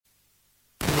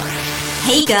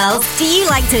Hey girls, do you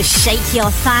like to shake your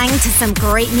thang to some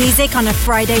great music on a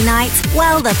Friday night?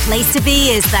 Well, the place to be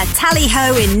is the Tally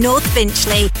Ho in North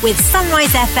Finchley with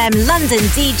Sunrise FM London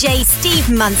DJ Steve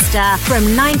Munster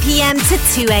from 9 p.m. to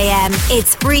 2 a.m.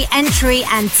 It's free entry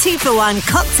and 2-for-1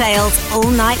 cocktails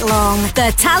all night long.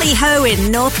 The Tally Ho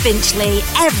in North Finchley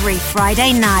every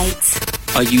Friday night.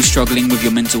 Are you struggling with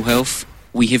your mental health?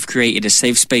 We have created a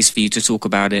safe space for you to talk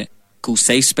about it. Call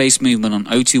Safe Space Movement on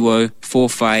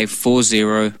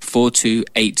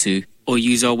 020-4540-4282 or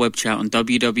use our web chat on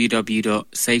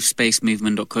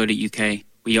www.safespacemovement.co.uk.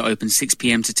 We are open 6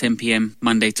 p.m. to 10 p.m.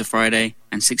 Monday to Friday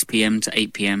and 6 p.m. to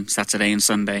 8 p.m. Saturday and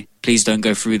Sunday. Please don't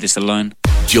go through this alone.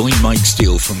 Join Mike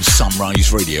Steele from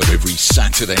Sunrise Radio every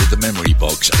Saturday at the Memory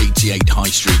Box, 88 High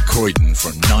Street, Croydon,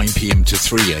 from 9 p.m. to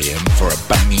 3 a.m. for a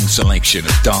banging selection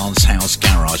of dance, house,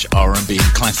 garage, R&B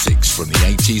and classics from the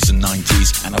 80s and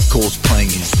 90s, and of course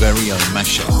playing his very own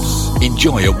mashups.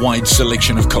 Enjoy a wide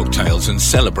selection of cocktails and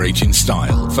celebrate in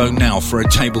style. Phone now for a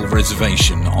table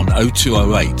reservation on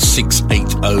 0208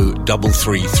 680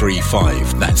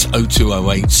 3335. That's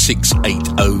 0208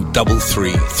 680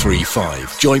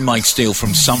 3335. Join Mike Steele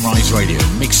from Sunrise Radio,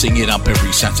 mixing it up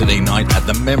every Saturday night at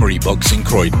the Memory Box in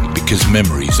Croydon, because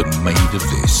memories are made of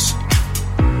this.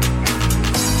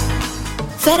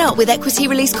 Fed up with equity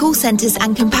release call centres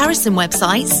and comparison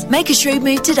websites? Make a shrewd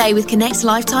move today with Connect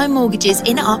Lifetime Mortgages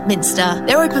in Upminster.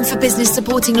 They're open for business,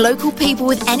 supporting local people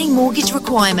with any mortgage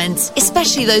requirements,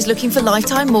 especially those looking for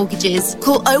lifetime mortgages.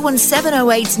 Call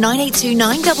 01708 982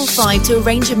 955 to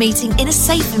arrange a meeting in a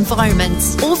safe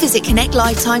environment, or visit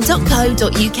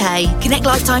connectlifetime.co.uk. Connect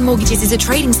Lifetime Mortgages is a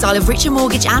trading style of Richer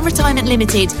Mortgage and Retirement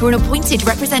Limited, who are an appointed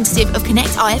representative of Connect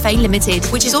IFA Limited,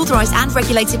 which is authorised and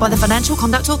regulated by the Financial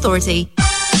Conduct Authority.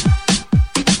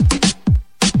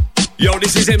 Yo,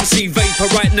 this is MC Vapor.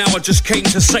 Right now I just came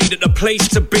to say that the place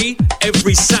to be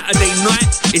every Saturday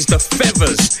night is the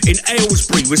Feathers in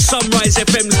Aylesbury with Sunrise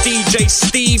FM's DJ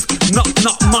Steve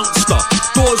Munster.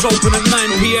 Doors open at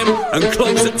 9 p.m. and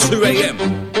close at 2 a.m.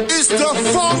 It's the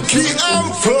funky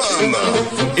anthem.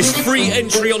 It's free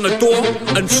entry on the door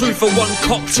and 2-for-1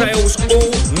 cocktails all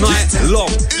night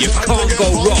long. You can't go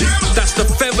wrong. That's the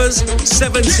Feathers,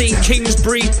 17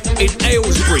 Kingsbury in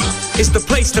Aylesbury. It's the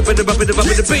place to be.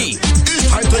 It's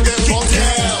time to get funky.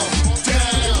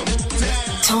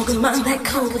 Talking about that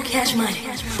cold cash money.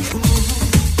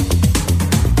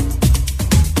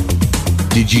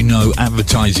 Did you know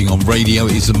advertising on radio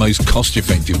is the most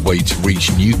cost-effective way to reach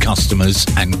new customers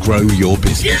and grow your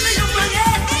business?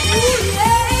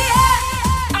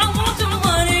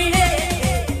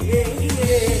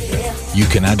 You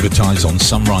can advertise on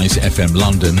Sunrise FM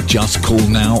London. Just call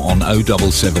now on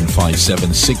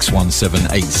 07757 617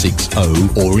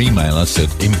 860 or email us at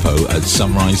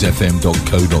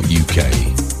info@sunrisefm.co.uk.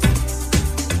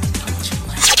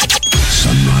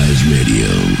 Sunrise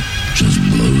Radio just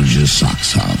blows your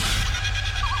socks off.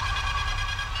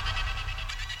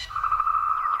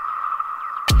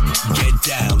 Get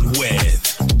down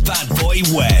with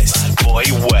BadBoyWest.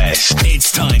 BadBoyWest.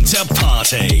 It's time to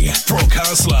party.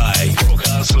 Broadcast live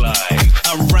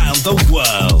around the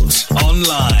world.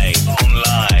 Online,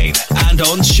 and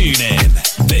on TuneIn.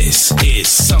 This is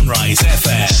Sunrise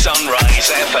FM. Sunrise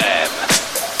FM.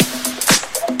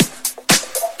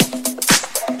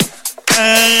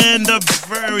 And a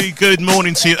very good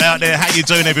morning to you out there. How you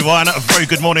doing, everyone? A very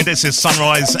good morning. This is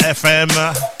Sunrise FM.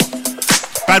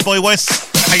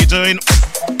 BadBoyWest, how you doing?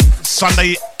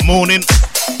 Sunday morning.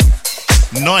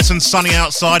 Nice and sunny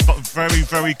outside, but very,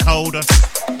 very cold.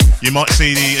 You might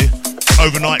see the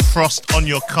overnight frost on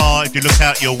your car if you look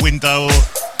out your window,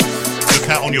 look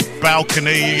out on your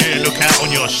balcony, look out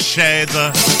on your shed.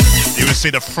 You will see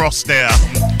the frost there.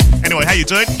 Anyway, how you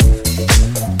doing?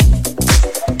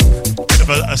 Bit of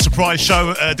a surprise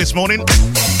show this morning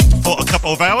for a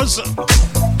couple of hours.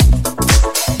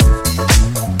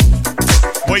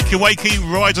 Wakey, wakey,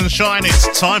 rise and shine. It's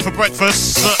time for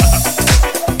breakfast.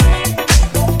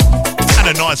 And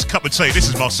a nice cup of tea. This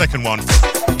is my second one.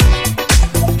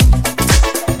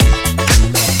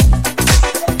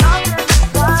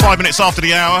 Five minutes after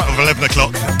the hour of 11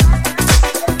 o'clock.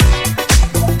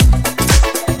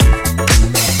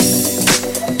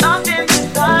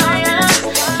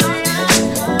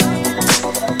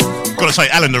 Gotta say,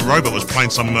 Alan the Robot was playing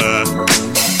some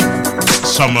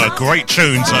great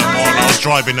tunes while I was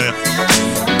driving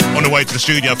on the way to the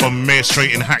studio from Mere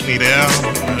Street in Hackney there,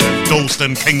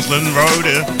 Dalston, Kingsland Road,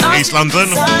 East London.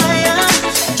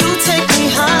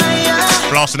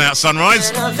 Blasting out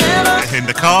Sunrise in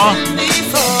the car.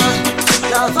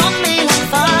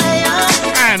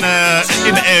 And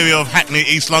in the area of Hackney,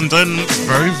 East London,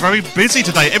 very, very busy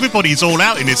today. Everybody's all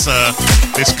out in this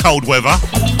cold weather,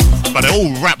 but they're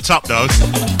all wrapped up though.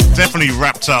 Definitely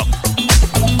wrapped up.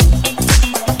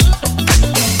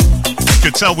 You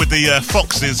could tell with the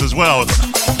foxes as well,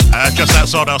 just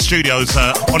outside our studios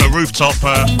on a rooftop,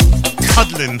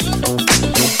 cuddling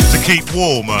to keep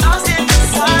warm.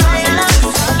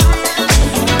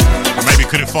 Maybe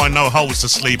couldn't find no holes to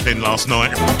sleep in last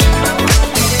night.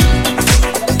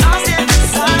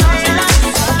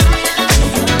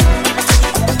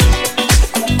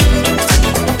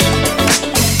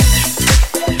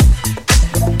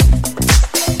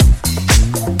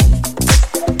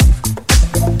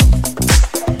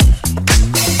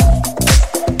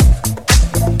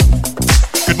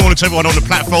 To everyone on the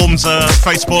platforms,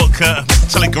 Facebook,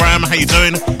 Telegram, how you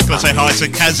doing? Gotta say hi to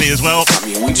Kazi as well. I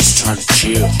mean, we just trying to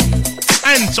chill.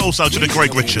 And also to the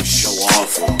Greg Richards. Show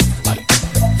off or like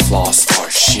floss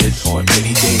our shit or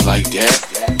anything like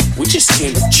that. We just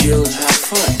came to chill and have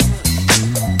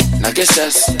fun. And I guess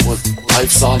that's what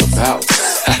life's all about.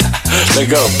 Let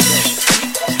go.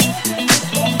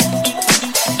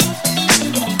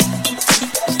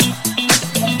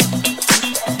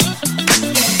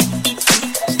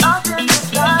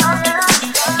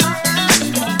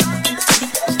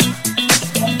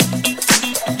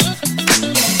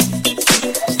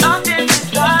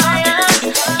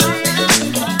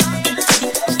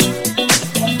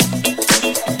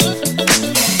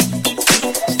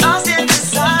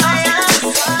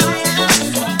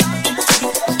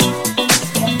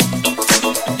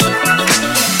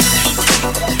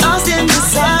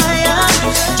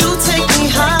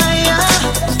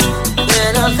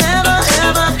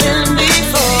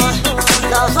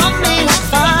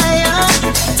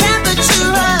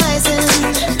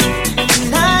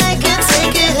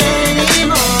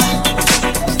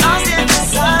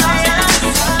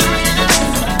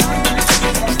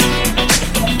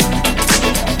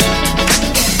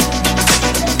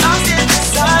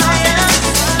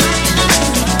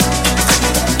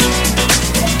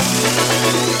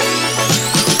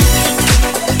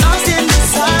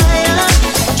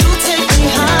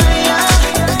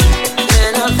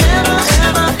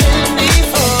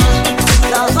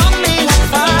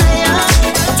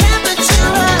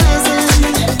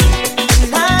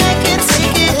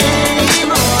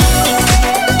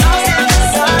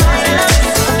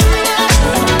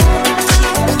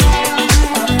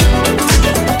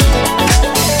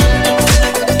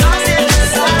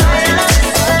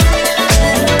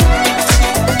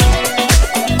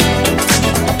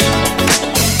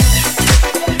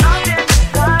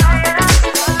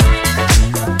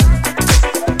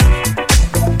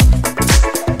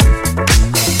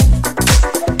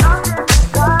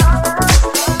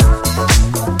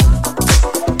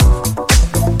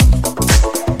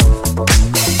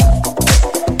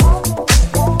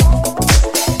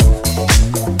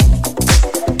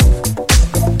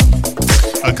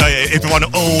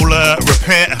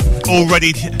 All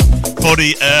ready for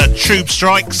the tube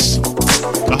strikes,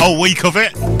 the whole week of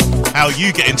it. How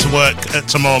you get into work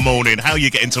tomorrow morning, how you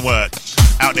get into work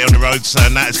out there on the roads,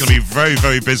 and that is going to be very,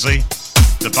 very busy.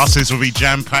 The buses will be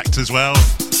jam-packed as well.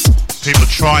 People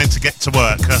are trying to get to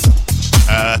work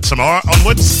tomorrow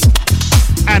onwards,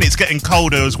 and it's getting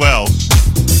colder as well.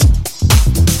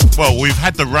 Well, we've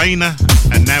had the rain,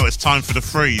 and now it's time for the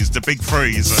freeze, the big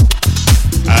freeze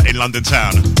in London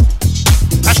town.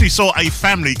 Actually saw a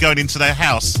family going into their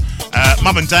house.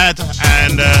 Mum and dad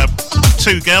and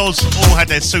two girls all had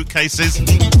their suitcases.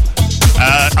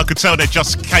 I could tell they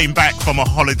just came back from a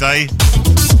holiday.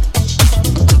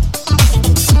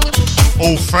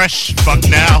 All fresh, but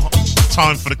now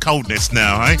time for the coldness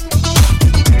now, eh?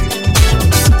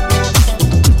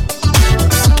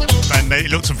 And they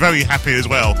looked very happy as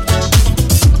well.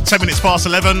 10 minutes past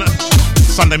 11,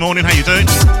 Sunday morning, how you doing?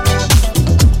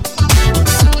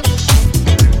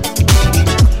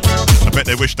 I bet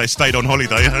they wish they stayed on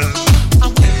holiday. I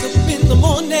wake up in the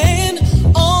morning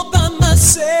all by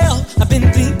myself. I've been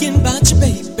thinking about you,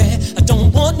 baby. I don't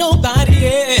want nobody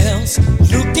else.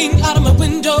 Looking out of my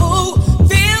window,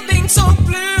 feeling so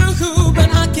blue, but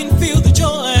I can feel the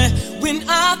joy when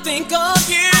I think of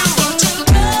you.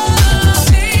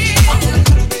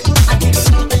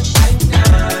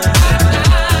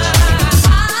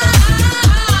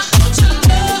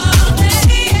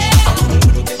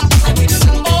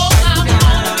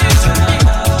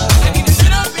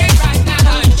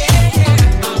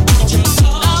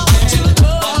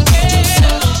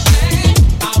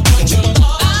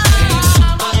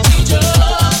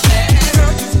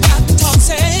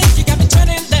 You got me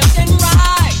turning left and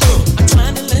right. I'm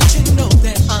trying to let you know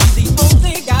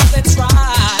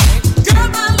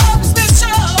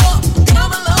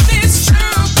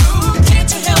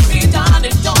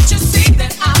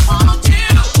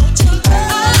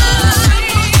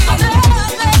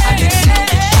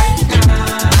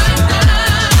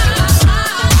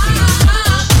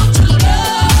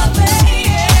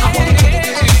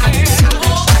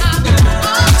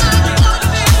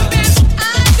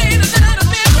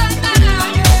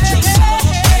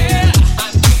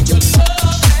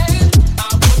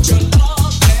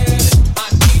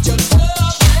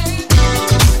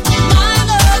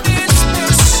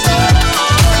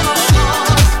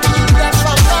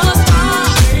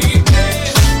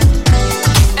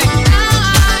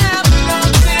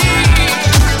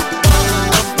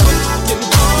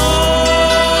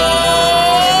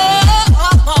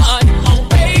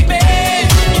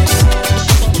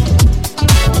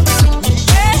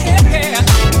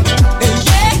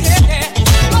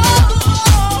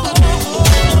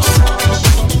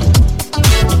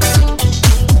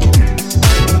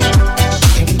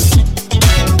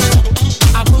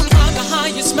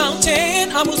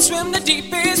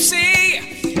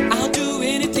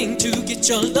get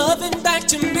your loving back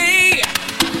to me.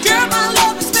 Girl, my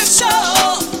love is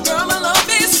special. Girl, my love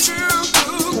is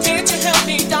true. Can't you help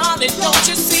me, darling? Don't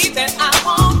you see that I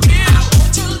want you?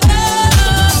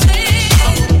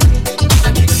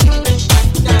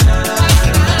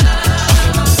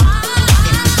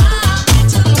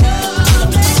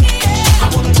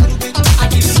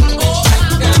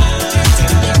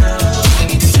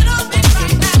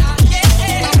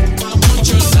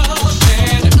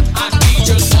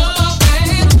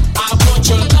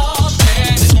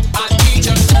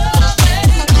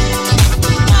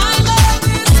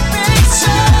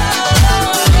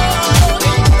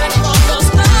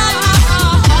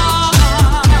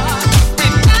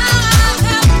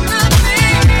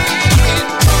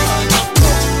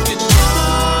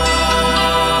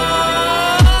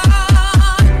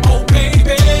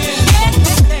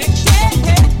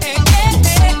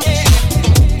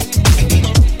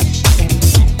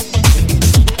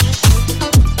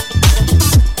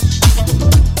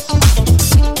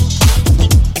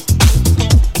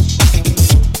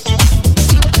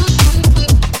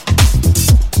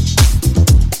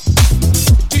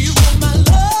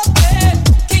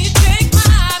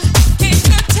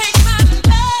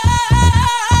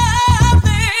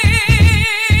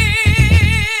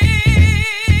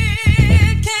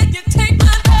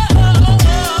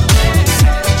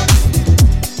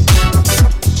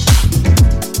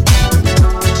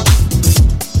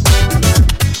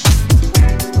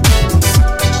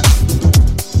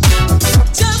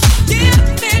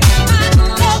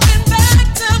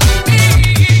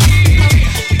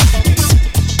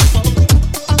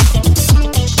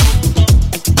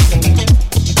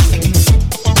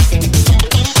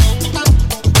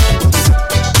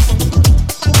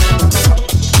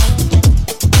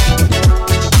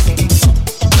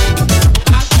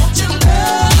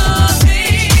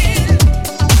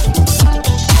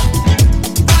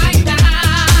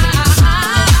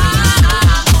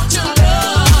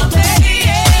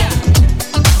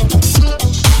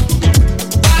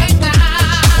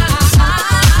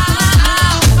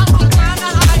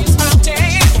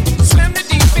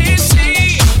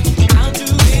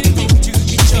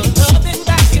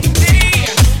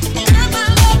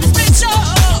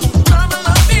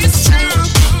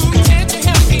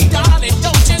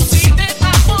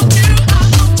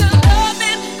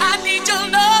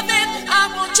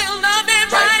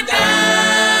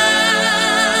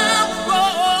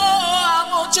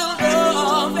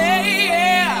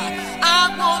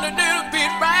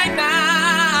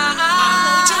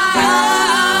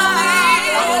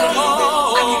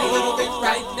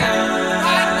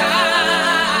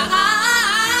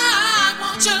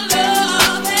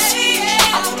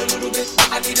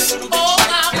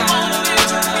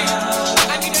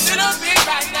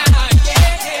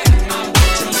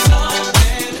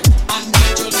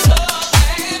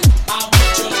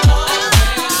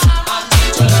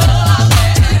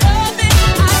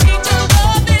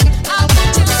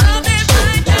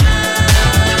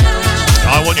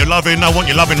 I want your I want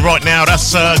your loving right now.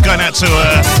 That's going out to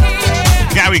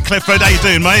Gary Clifford. How you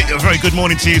doing, mate? A very good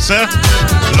morning to you, sir.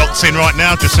 Locked in right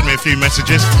now. Just sent me a few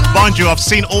messages. Mind you, I've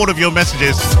seen all of your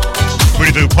messages.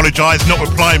 Really do apologise not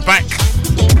replying back.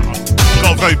 I've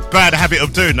got a very bad habit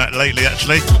of doing that lately,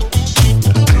 actually.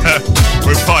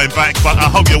 Replying back. But I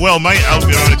hope you're well, mate. I hope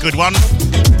you're on a good one.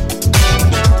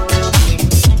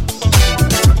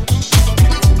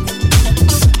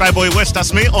 BadBoyWest,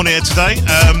 that's me on here today.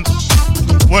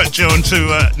 Work during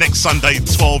to next Sunday,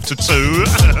 12 to 2.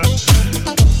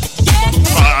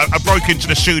 I broke into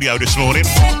the studio this morning,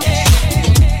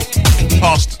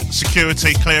 passed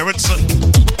security clearance,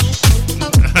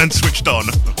 and switched on.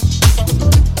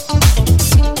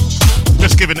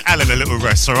 Just giving Alan a little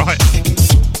rest, alright?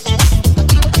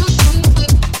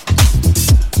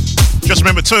 Just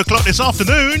remember, 2 o'clock this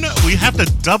afternoon, we have the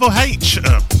Double H.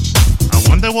 I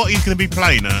wonder what he's going to be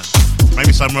playing.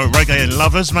 Maybe some reggae and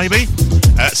lovers, maybe.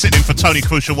 Sitting in for Tony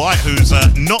Crucial White, who's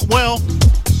not well.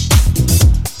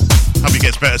 Hope he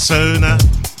gets better soon.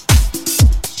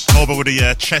 Horrible with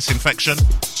the chest infection.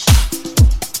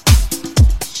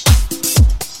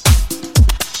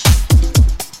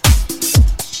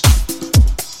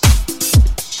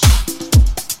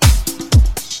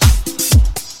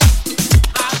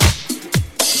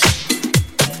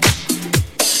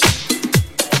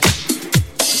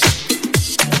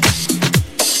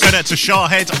 Going out to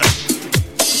Shahhead.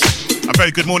 A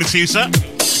very good morning to you, sir.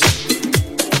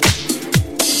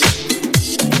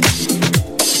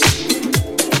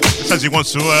 Says he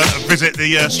wants to visit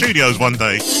the studios one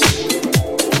day.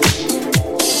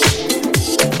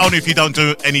 Only if you don't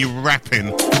do any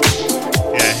rapping.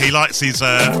 Yeah, he likes his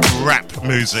rap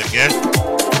music, yeah?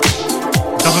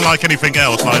 Doesn't like anything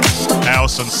else, like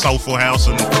house and soulful house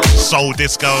and soul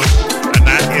disco and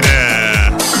that,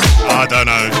 yeah. I don't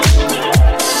know.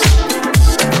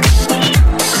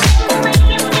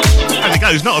 There you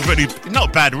go, he's not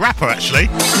a bad rapper, actually.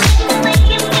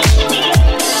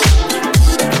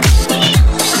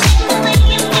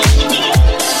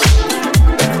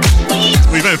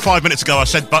 We remember 5 minutes ago I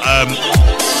said, but our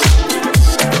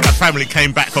family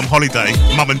came back from holiday,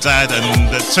 mum and dad and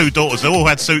the 2 daughters, they all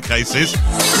had suitcases.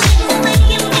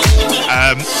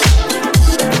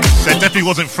 They definitely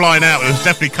wasn't flying out, it was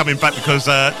definitely coming back because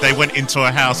they went into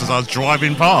a house as I was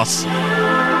driving past.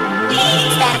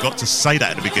 I forgot to say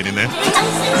that at the beginning there.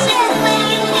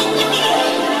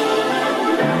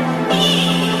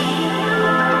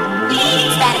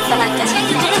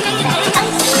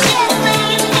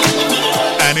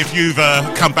 And if you've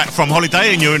come back from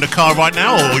holiday and you're in the car right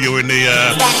now, or you're in the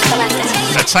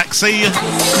taxi,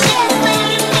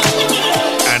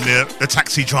 and the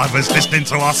taxi driver's listening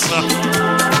to us,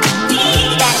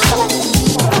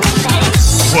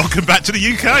 welcome back to the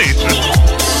UK.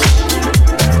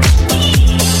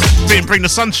 Didn't bring the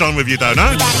sunshine with you though,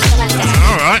 no?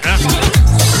 Alright.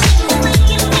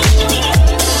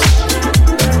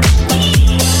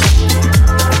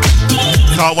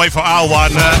 Can't wait for our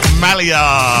one, Malia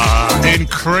in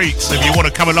Crete. If you want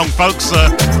to come along, folks,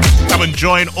 come and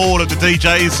join all of the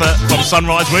DJs from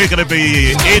Sunrise. We're going to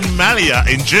be in Malia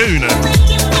in June.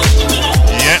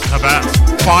 Yep, about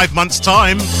 5 months'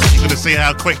 time. You're going to see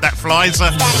how quick that flies.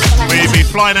 We'll be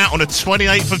flying out on the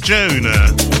 28th of June.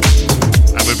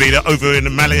 And we'll be over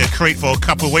in Malia, Crete for a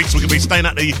couple of weeks. We're going to be staying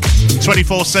at the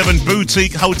 24/7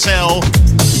 Boutique Hotel.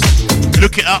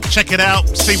 Look it up, check it out,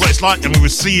 see what it's like, and we will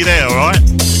see you there, alright?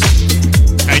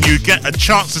 And you get a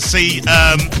chance to see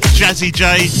Jazzy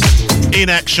J in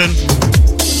action.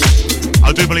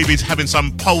 I do believe he's having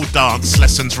some pole dance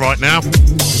lessons right now.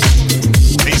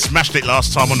 He smashed it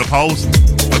last time on the poles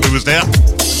when we was there.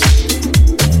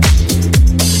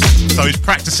 So he's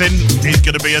practicing, he's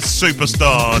going to be a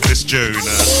superstar this June.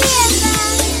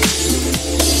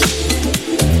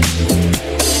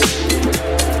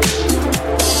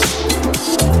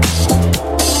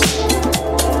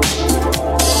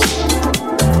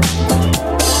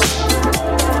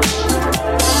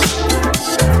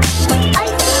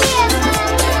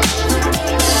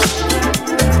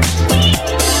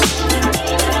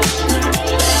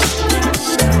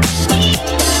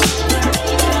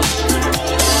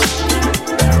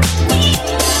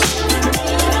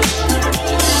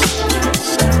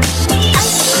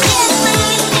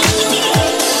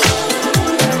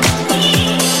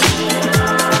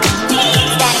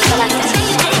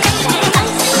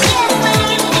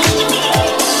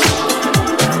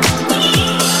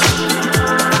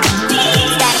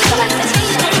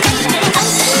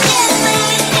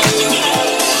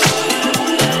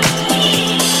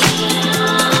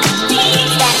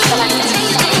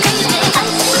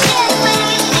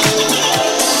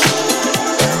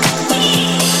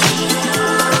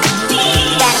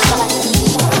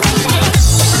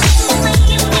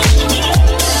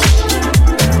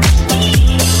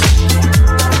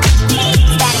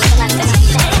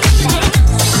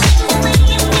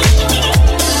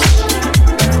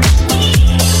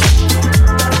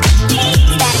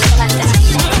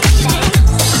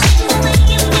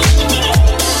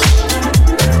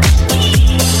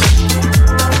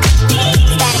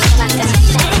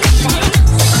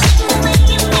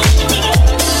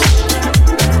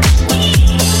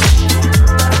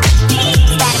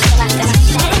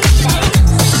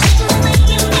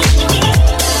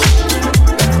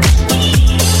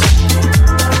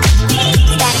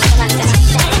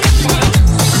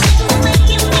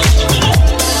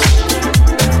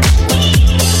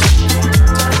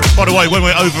 When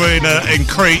we're over in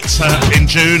Crete in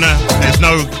June, there's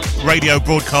no radio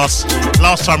broadcast.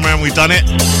 Last time round we've done it.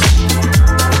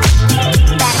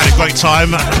 Had a great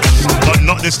time, but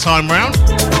not this time round.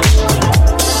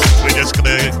 We're just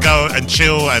going to go and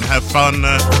chill and have fun.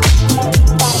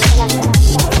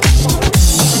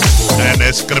 And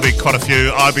there's going to be quite a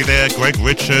few. I'll be there, Greg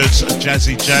Richards,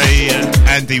 Jazzy J,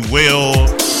 Andy Will,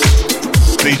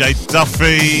 DJ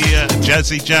Duffy,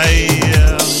 Jazzy J,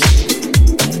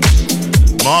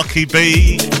 Marky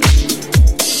B,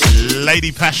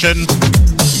 Lady Passion.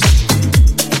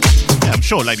 Yeah, I'm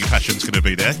sure Lady Passion's going to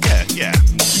be there. Yeah.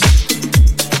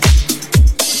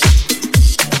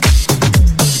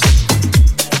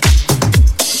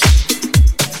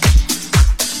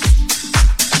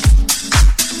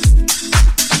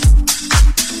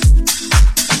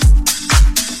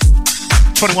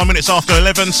 21 minutes after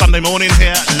 11, Sunday morning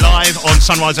here, live on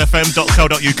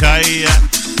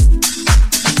sunrisefm.co.uk.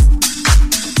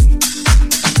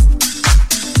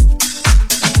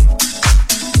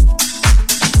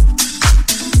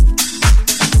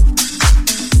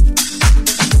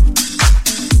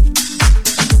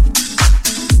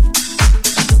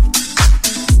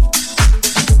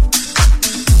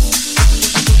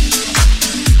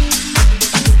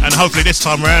 Hopefully this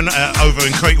time round, over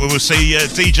in Crete, we will see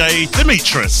DJ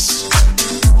Demetrius.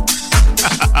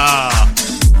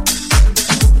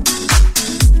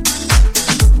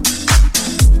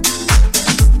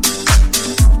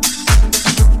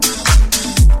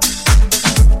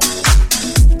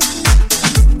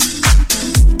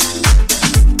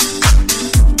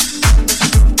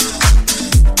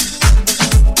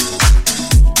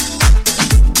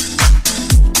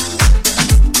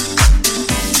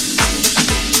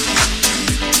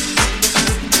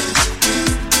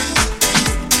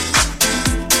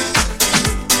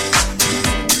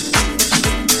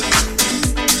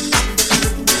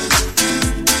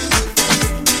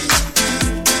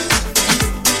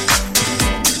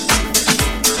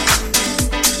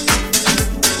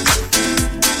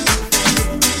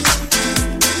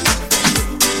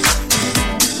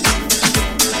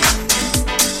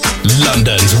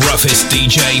 London's roughest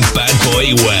DJ,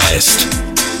 BadBoyWest.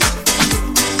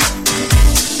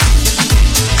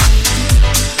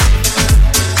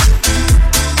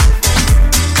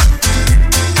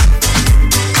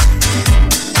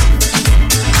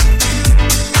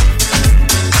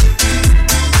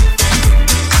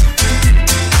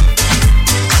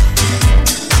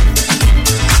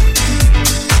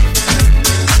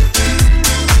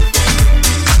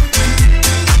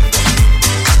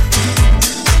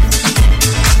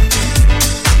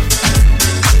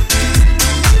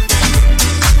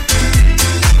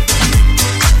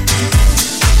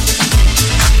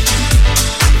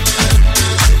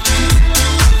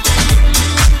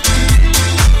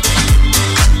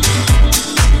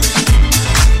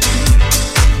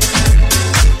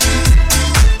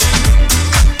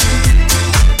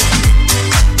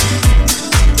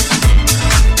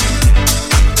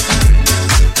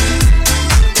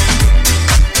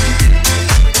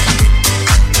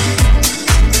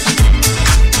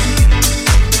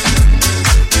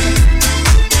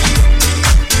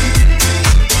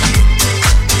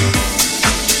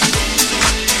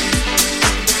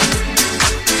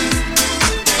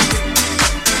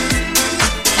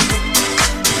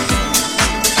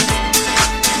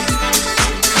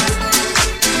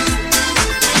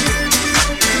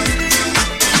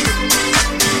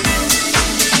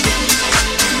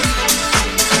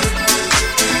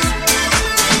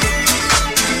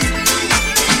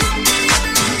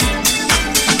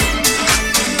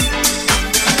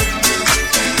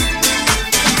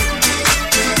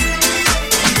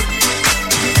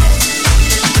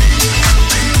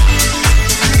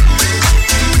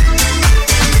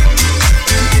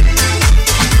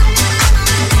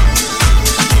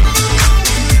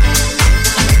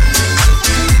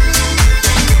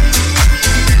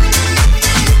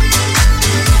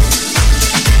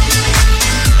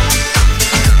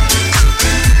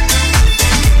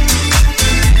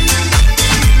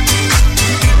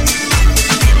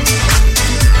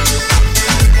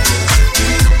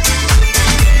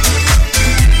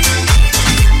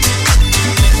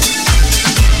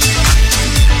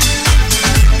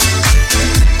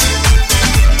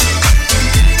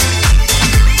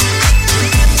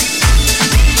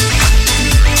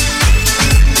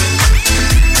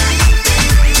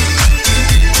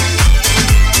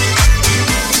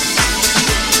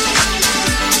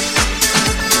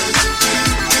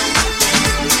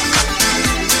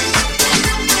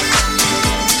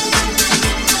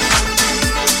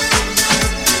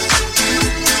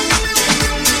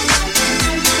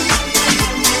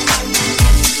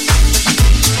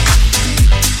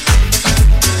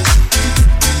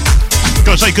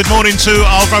 Say good morning to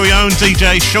our very own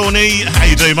DJ Shawnee. How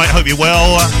you doing, mate? Hope you're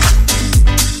well.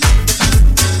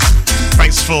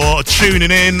 Thanks for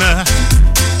tuning in.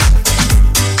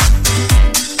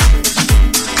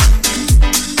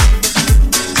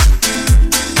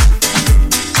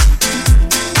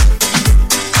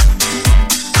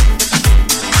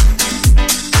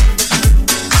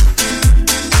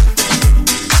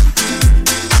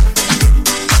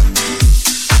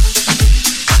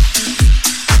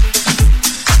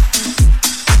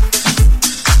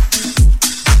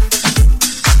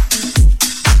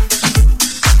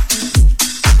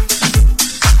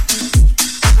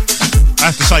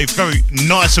 Very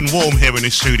nice and warm here in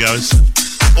the studios.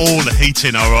 All the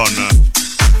heating are on. I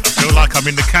feel like I'm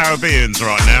in the Caribbean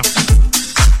right now.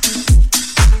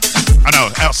 I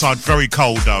know, outside very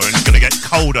cold though, and it's going to get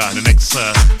colder in the next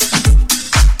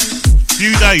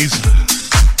few days.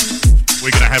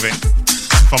 We're going to have it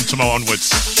from tomorrow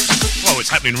onwards. Well, it's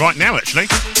happening right now, actually.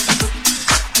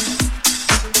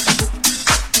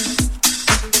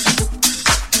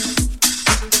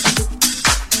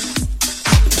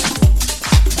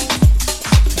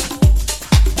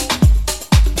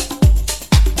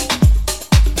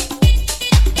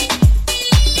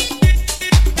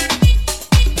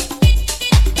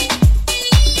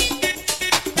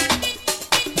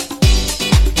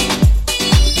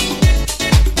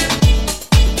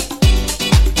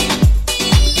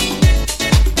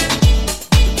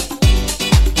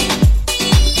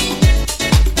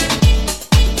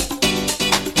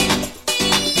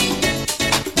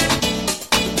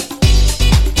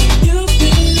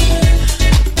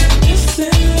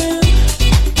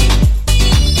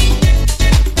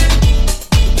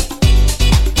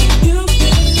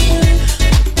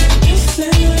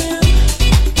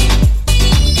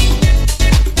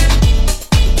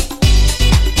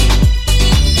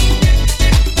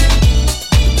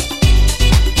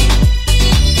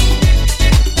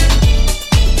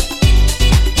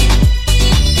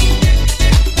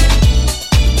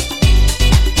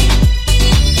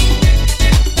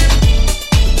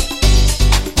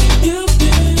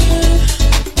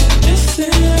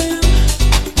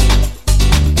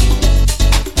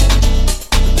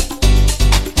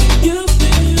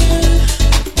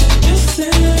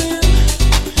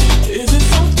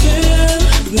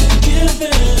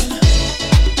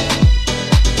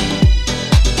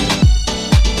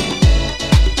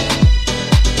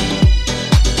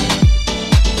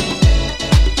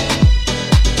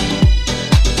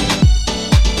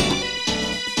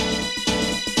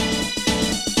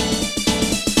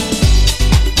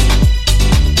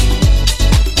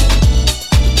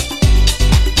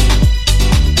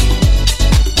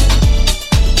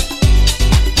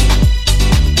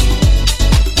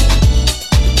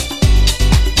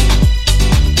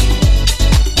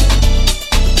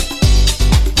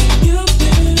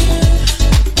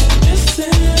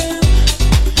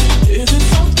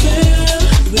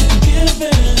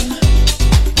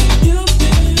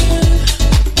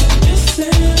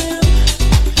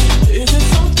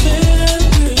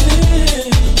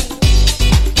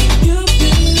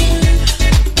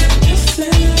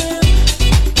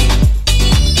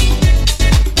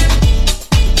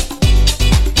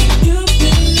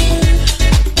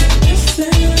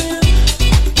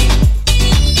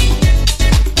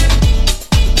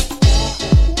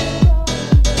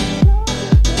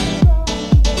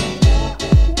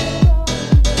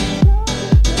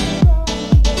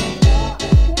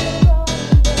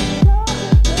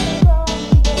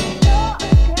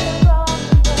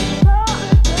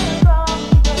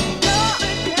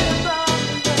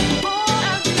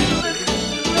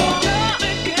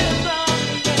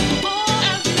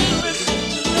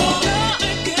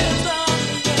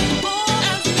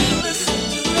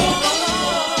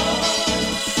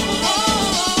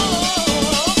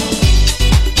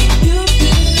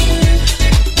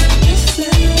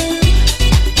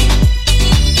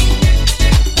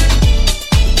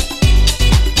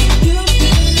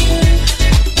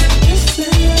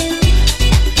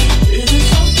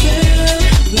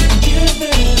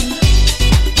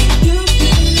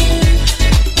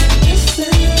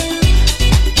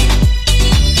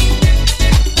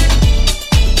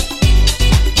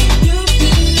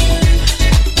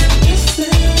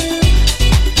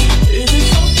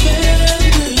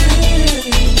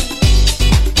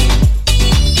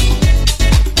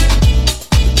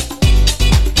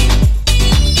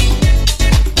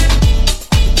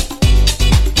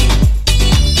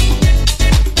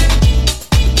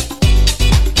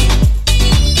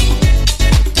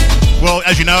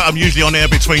 As you know, I'm usually on air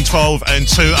between 12 and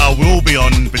 2. I will be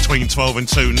on between 12 and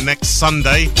 2 next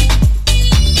Sunday.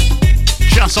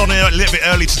 Just on air a little bit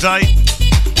early today.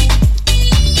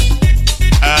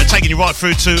 Taking you right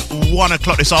through to 1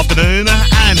 o'clock this afternoon.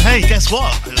 And hey, guess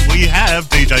what? We have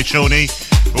DJ Shawnee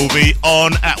will be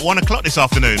on at 1 o'clock this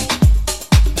afternoon.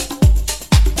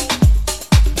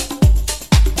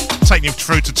 Taking you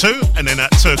through to 2, and then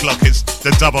at 2 o'clock is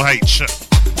the Double H.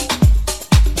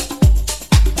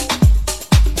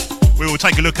 We will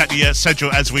take a look at the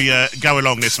schedule as we go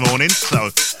along this morning, so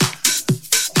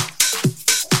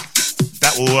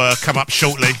that will come up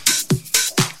shortly.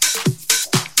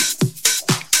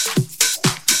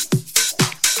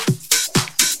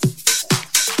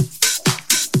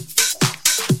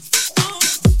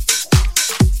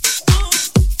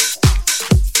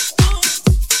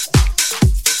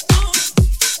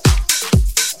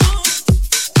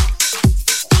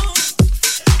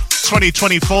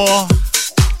 2024,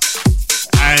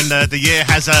 and the year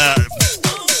has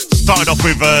started off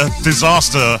with a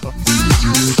disaster.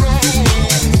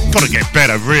 Gotta get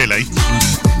better, really.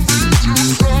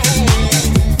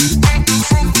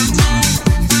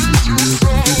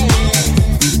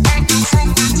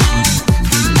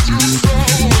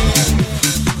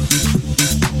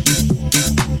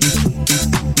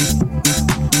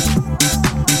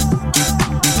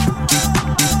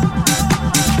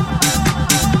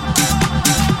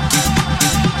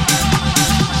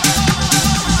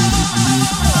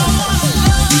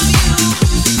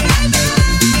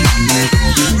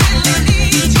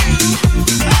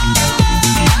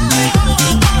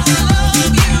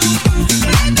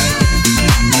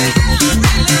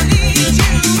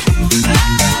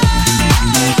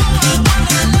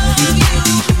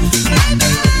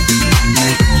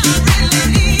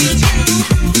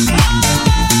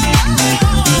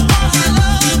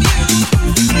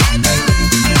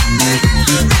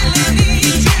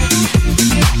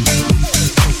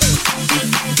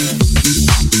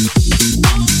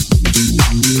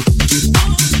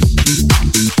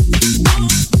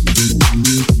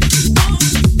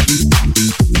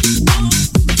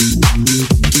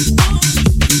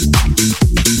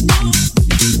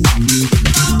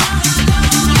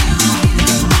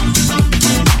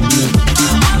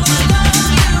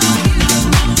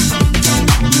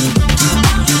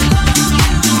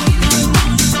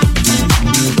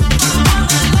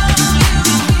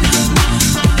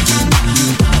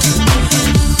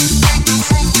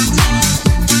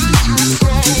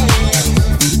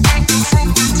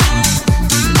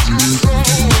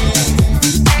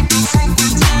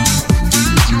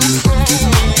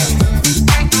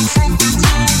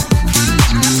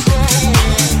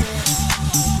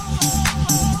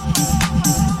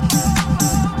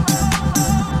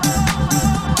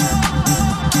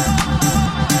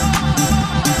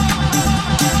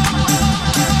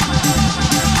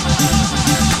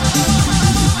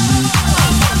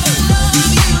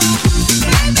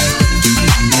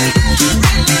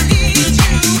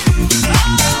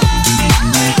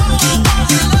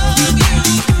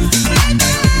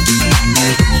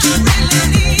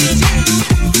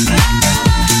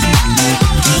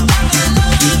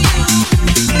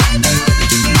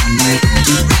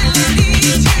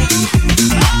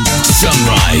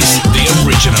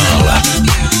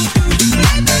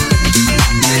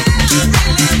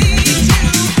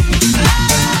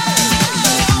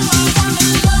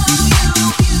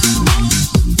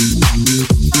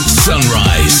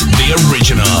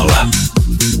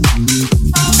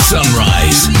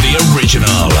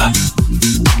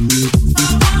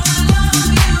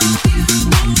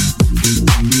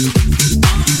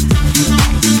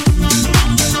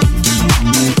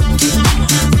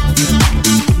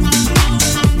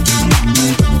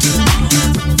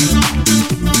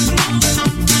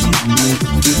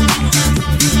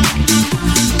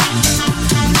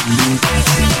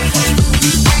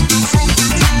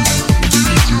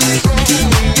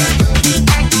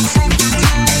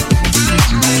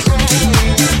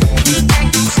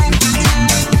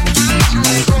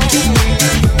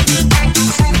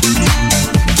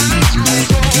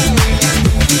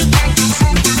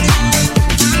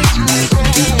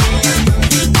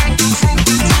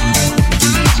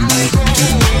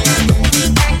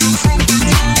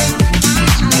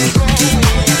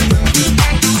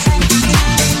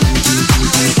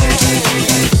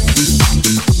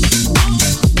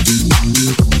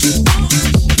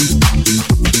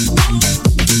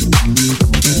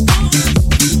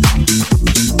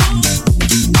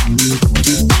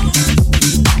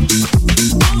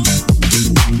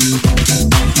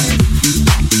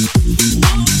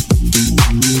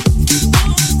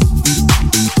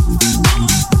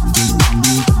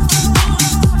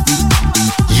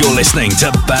 listening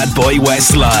to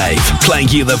BadBoyWest Live, playing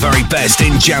you the very best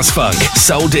in jazz funk,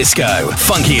 soul disco,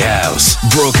 funky house,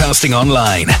 broadcasting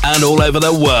online and all over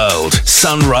the world.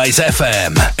 Sunrise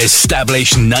FM,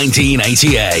 established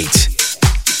 1988.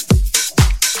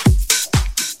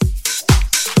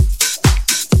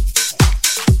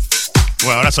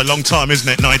 Well, that's a long time, isn't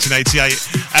it? 1988.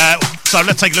 So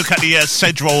let's take a look at the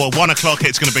schedule. At 1 o'clock,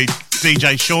 it's going to be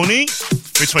DJ Shawnee.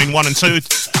 Between 1 and 2.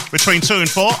 Between 2 and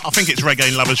 4, I think it's Reggae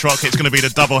and Lovers Rock. It's going to be the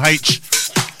Double H.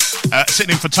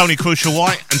 Sitting in for Tony Crucial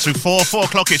White. And to 4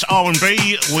 o'clock, it's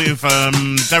R&B with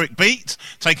Derek Beat.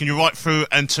 Taking you right through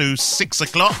until 6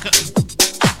 o'clock. 6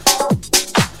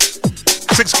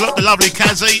 o'clock, the lovely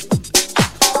Kazzy.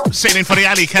 Sitting in for the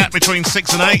Alley Cat between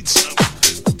 6 and 8.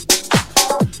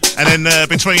 And then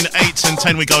between 8 and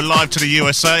 10 we go live to the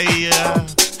USA.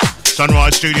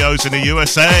 Sunrise Studios in the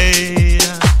USA.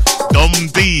 Dom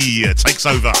D takes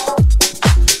over.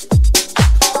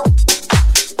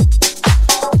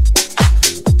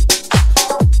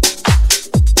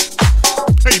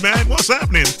 Hey man, what's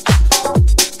happening?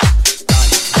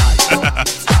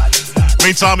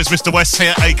 Meantime, it's Mr. West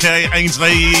here, aka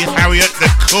Ainsley Harriet the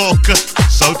Cook,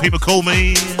 so people call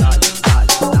me.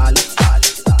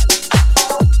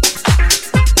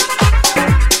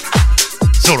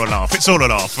 It's all a laugh, it's all a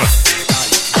laugh.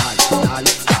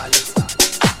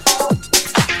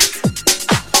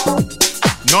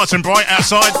 Nice and bright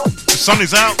outside, the sun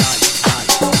is out.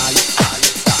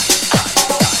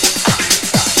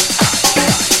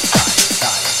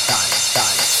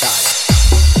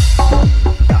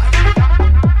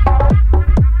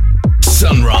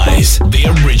 Sunrise, the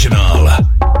original.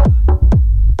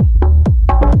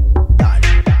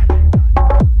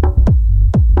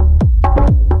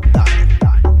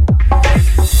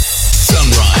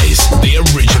 Sunrise, the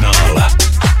original.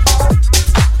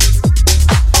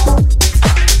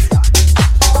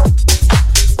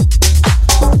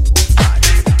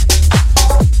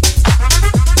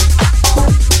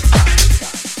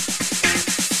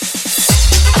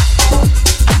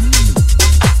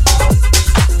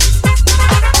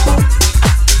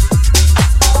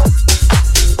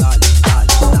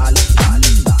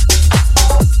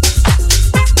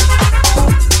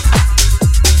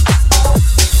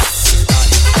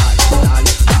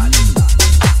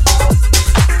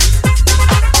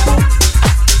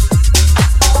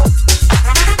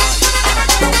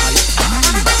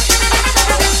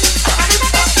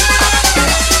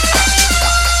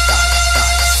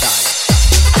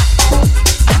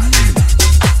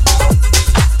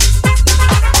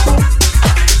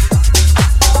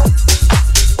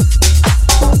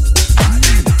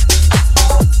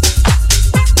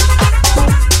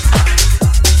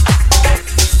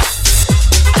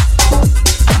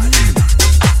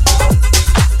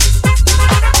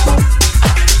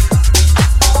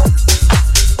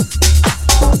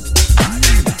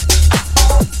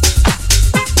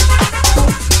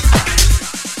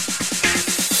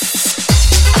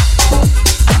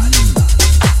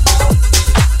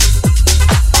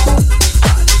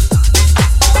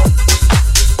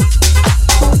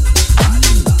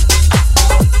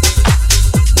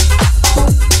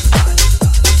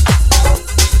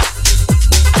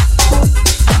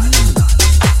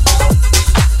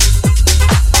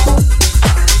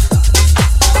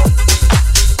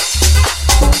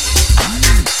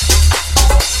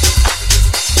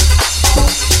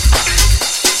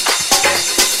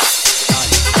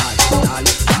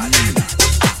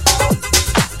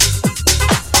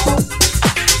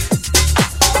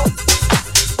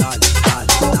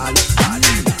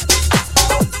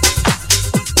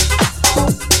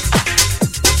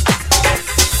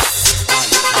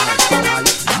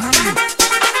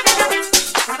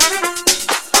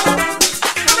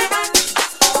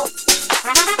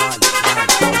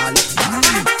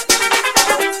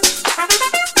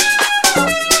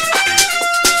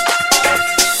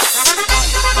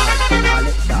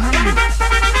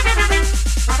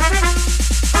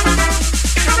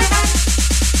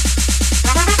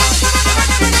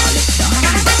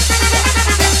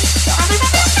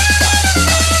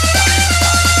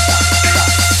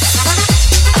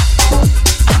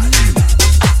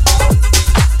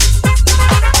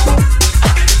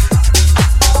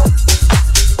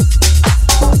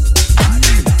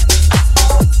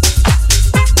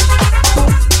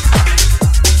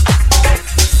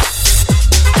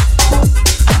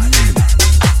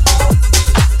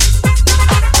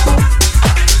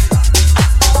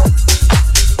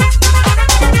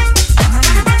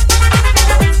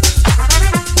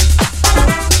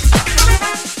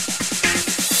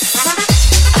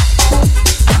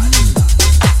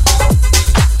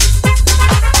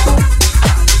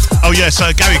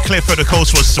 Gary Clifford, of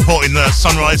course, was supporting the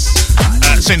Sunrise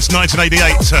since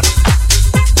 1988.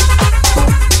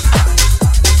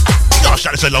 Gosh,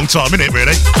 that is a long time, isn't it,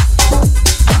 really?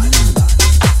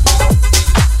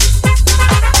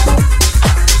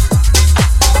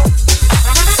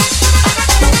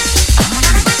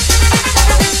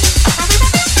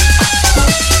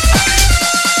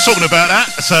 Talking about that,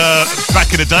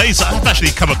 back in the days, I've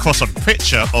actually come across a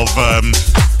picture of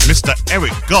Mr.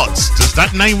 Eric Gotts. Does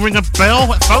that name ring a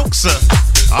bell, folks?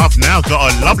 I've now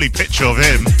got a lovely picture of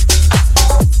him.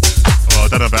 Oh, I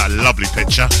don't know about a lovely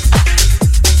picture.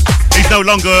 He's no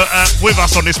longer with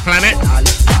us on this planet,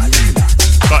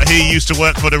 but he used to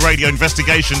work for the Radio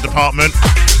Investigation Department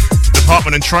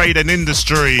and Trade and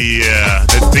Industry,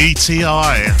 the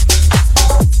DTI.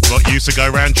 Got used to go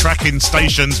around tracking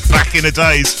stations back in the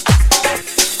days.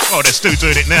 Well, they're still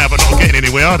doing it now, but not getting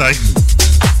anywhere, are they?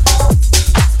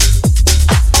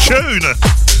 tune.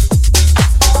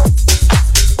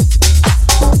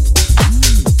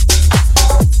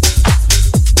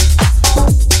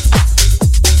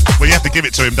 Well, you have to give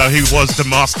it to him, though. He was the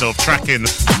master of tracking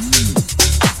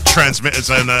transmitters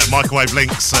and microwave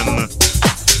links and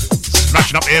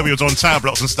smashing up aerials on tower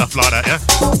blocks and stuff like that, yeah?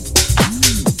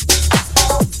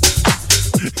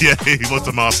 Yeah, he was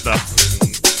the master.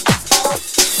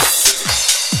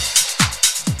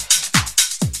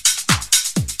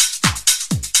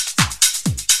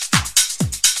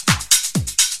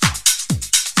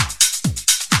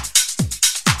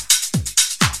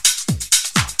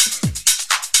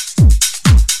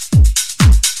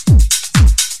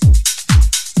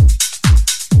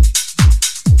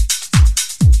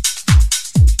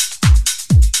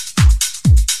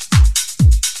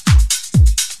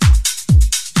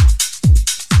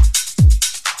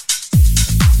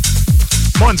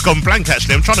 Mine's gone blank,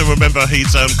 actually. I'm trying to remember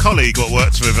his colleague what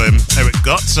worked with him, Eric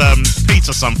got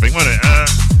Peter something, wasn't it?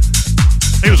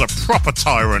 He was a proper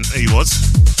tyrant, he was.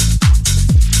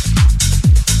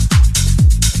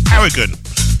 Arrogant.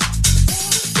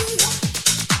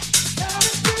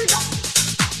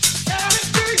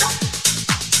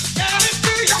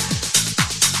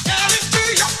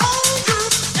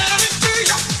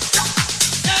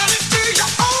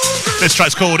 This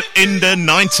track's called In the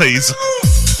 90s.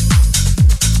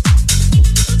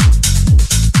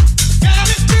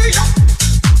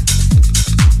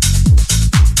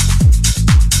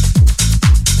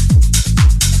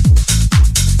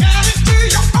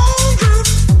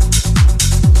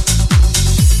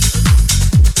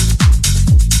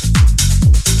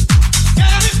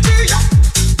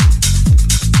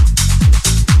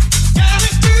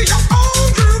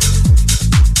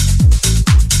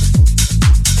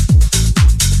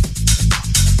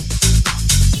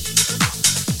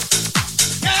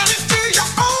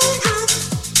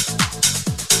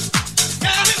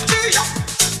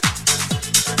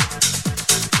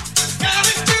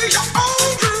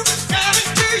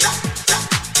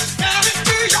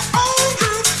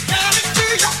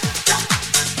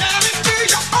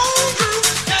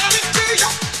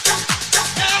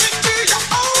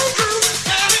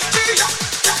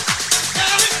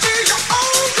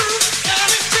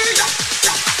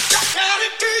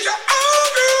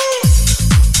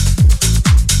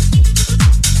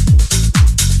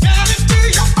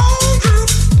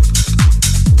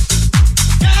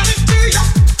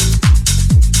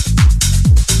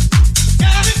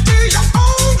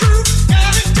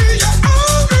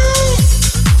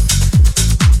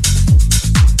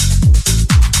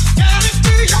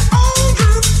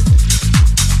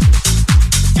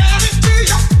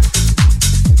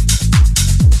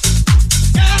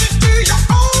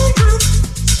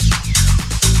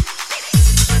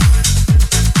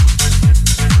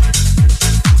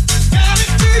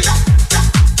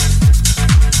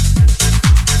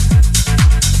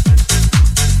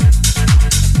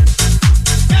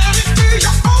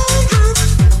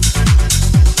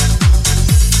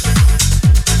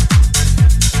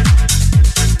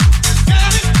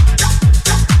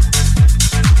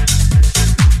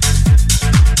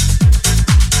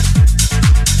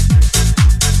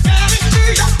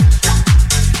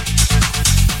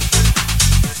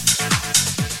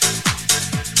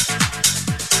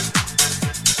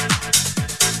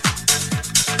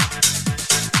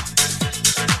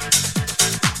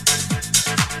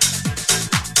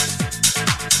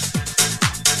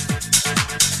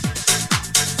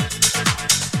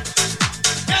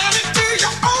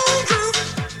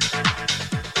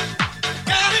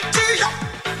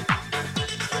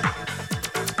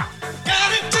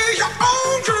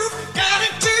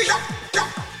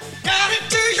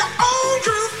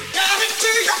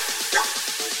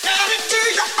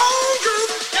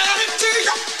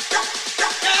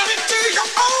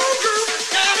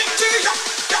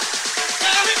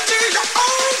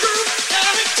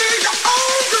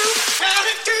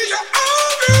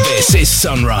 This is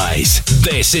Sunrise.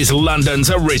 This is London's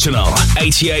original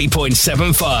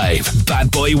 88.75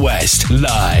 BadBoyWest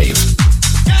live.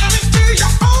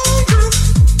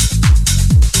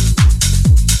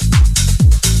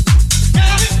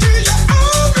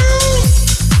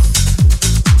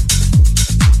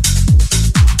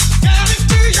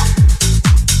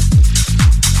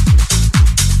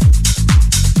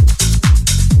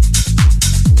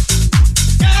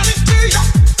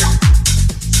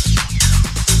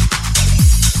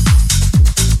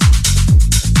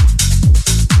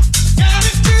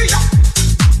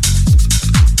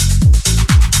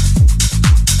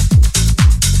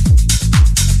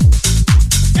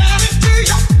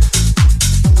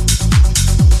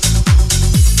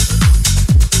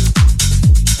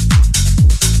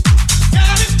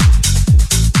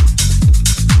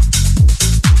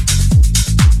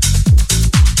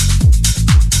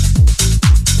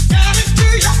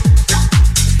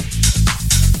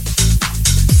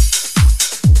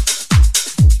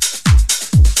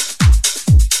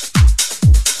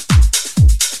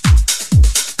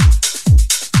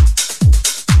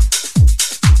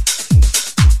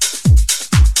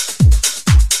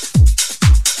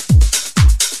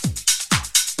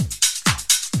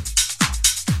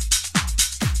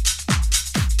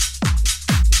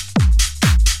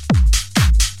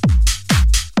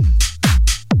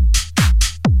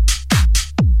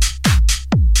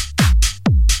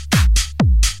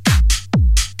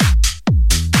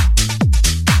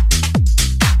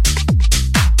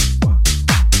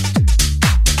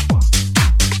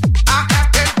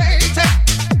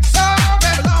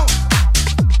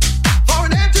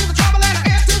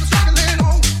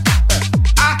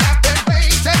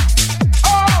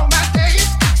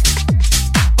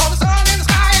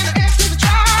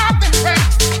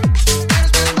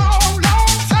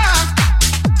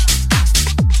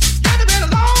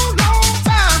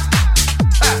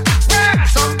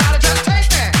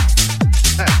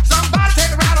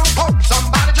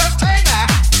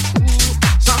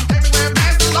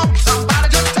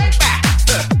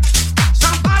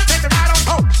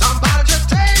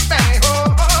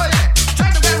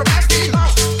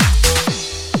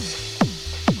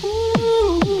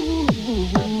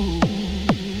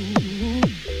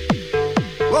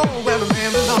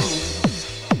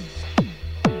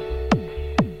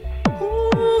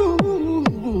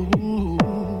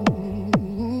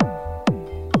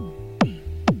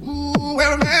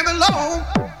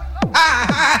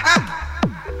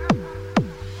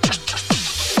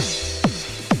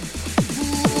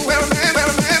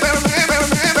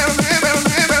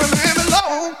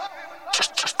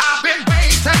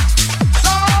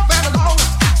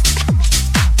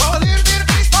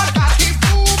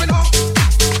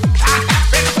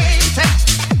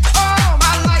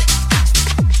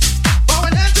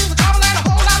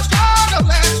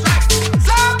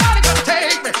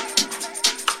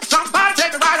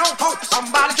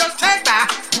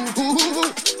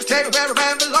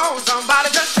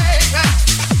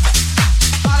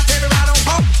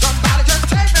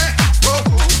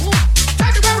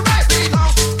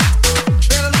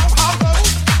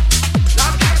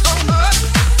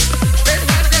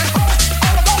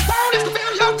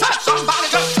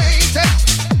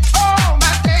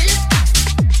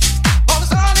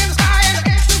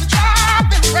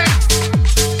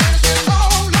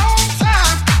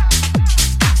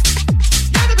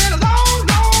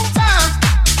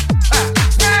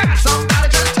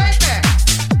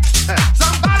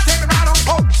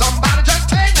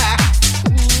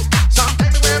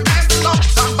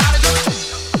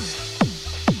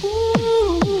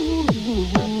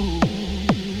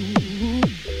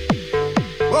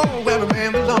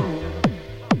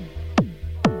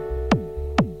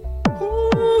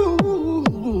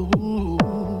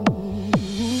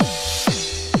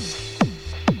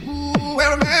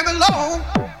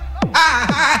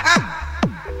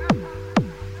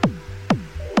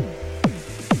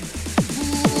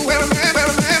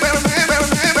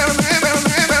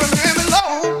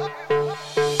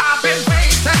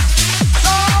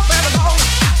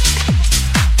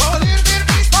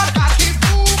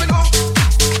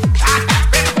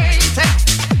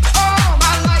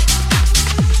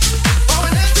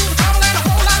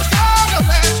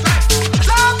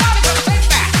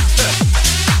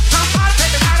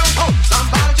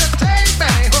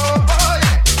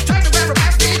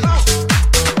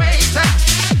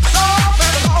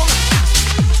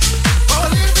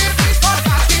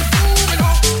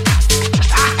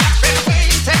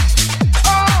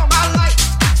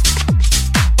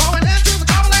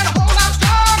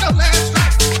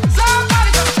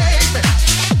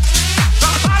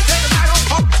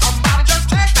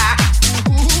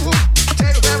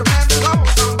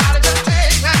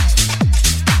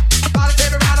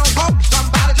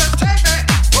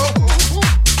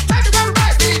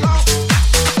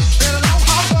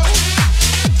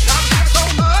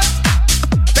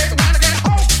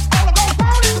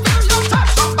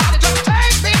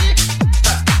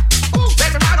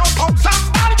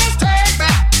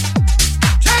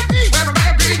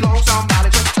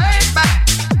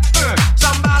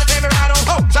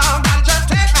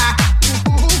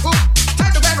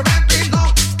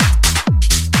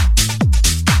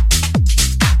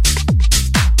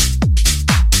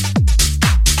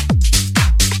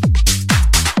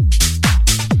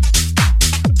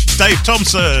 Dave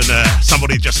Thompson,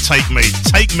 somebody just take me.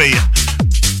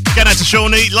 Get out to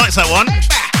Shawnee, likes that one.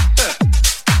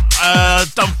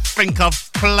 Don't think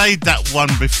I've played that one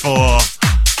before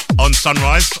on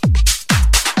Sunrise.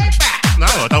 No,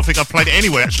 I don't think I've played it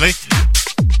anywhere actually.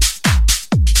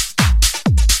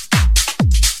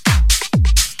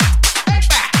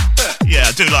 Yeah,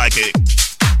 I do like it.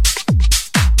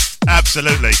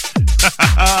 Absolutely.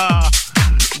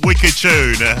 Wicked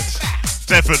tune,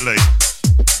 definitely.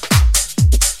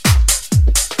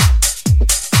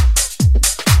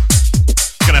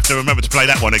 Gonna have to remember to play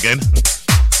that one again.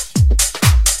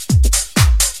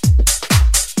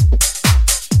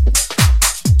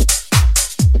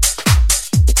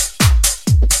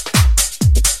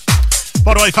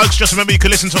 By the way, folks, just remember you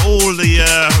can listen to all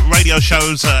the radio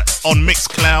shows on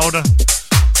Mixcloud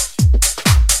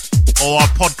or our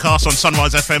podcast on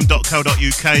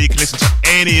sunrisefm.co.uk. You can listen to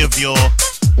any of your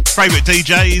favourite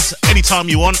DJs anytime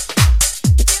you want.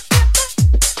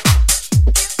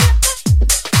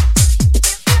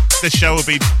 This show will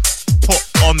be put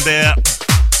on there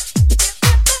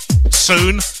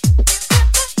soon.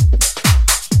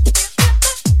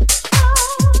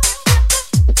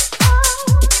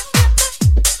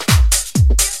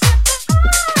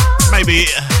 Maybe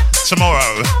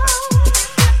tomorrow.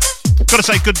 Gotta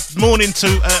say good morning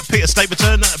to Peter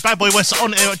Stapleton, Bad Boy West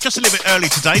on air just a little bit early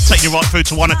today, taking you right through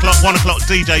to 1 o'clock. 1 o'clock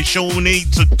DJ Shawnee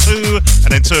to 2,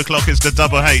 and then 2 o'clock is the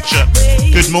Double H.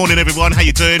 Good morning everyone, how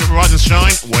you doing? Rise and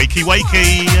shine, wakey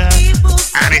wakey,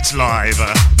 and it's live.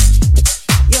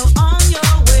 You're on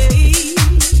your way.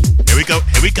 Here we go,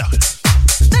 here we go.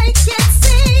 They can't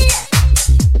see it.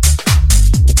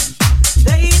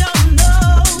 They don't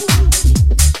know.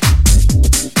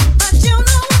 But you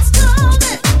know what's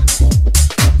coming.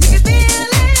 You can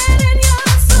feel it in your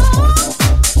soul.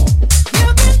 You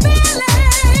can feel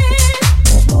it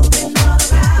moving all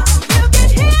around. You can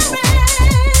hear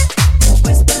it,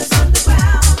 whispers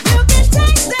underground. You can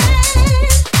taste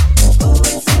it. Oh,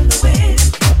 it's in the wind.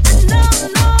 And no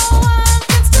one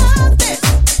can stop this.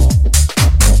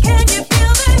 Can you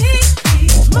feel the heat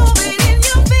moving in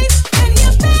your feet? Can you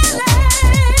feel it?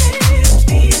 Can you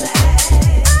feel it?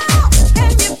 Oh,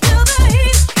 can you feel the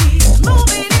heat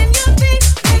moving in your feet?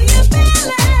 Can you feel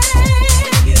it?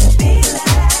 Can you feel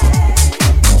it?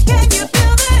 Can you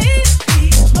feel the heat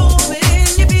moving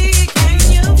in your feet? Can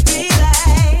you feel it?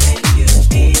 Can you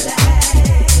feel it?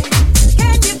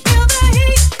 Can you feel the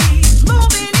heat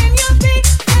moving in your feet?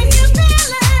 Can you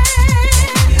feel it?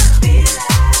 Can you feel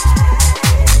it?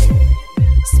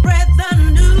 Spread the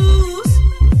news.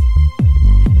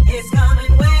 It's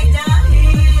coming way down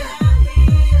here.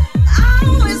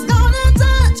 Oh, it's gonna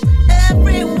touch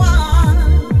everyone,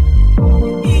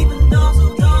 even those who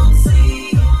don't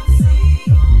see.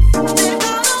 They're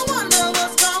gonna wonder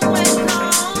what's going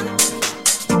on.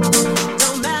 No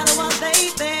matter what they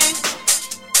think,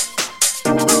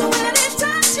 but when it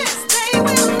touches, they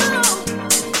will know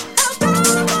how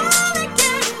powerful it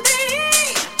can be.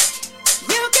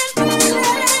 You can feel it.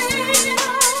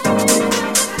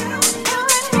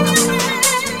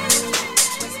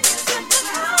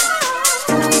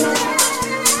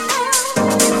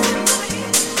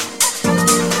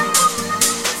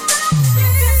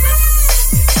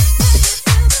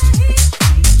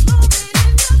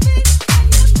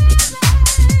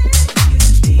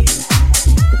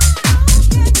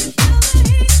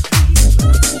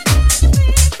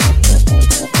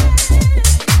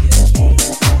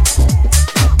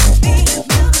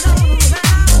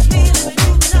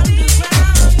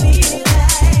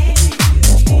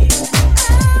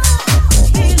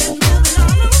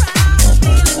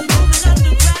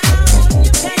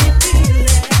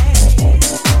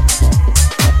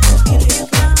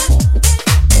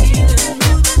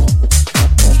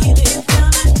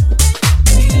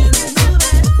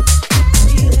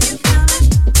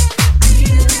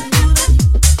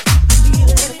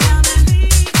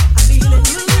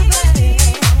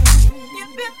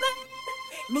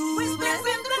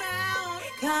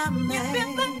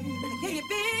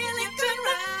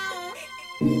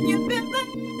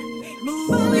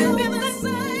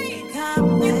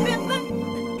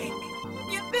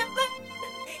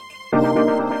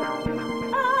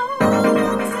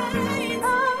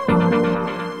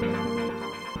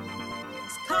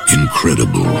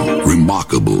 Incredible,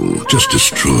 remarkable, just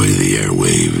destroy the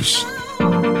airwaves.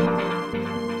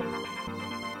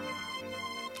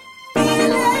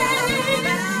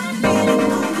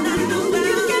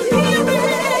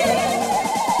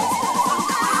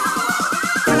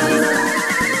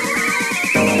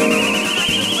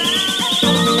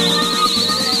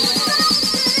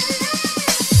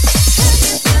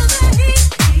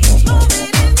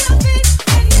 Moving in your feet.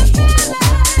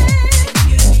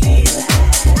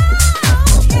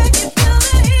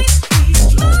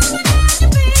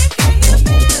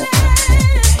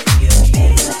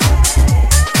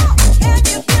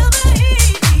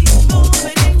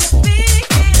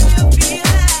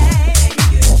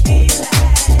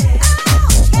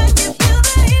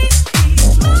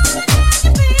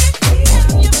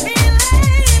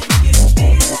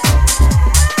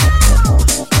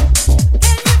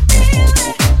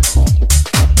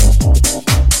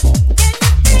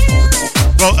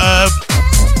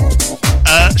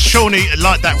 normally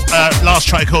like that last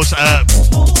track, of course,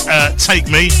 Take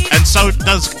Me, and so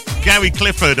does Gary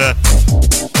Clifford.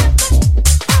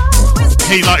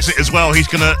 He likes it as well. He's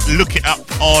going to look it up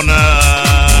on,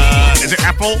 is it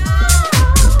Apple?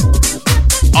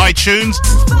 iTunes?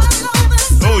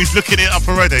 Oh, he's looking it up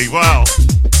already. Wow.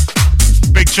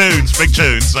 Big tunes, big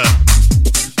tunes.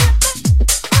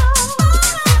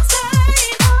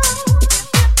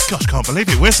 Gosh, can't believe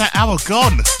it. Where's that hour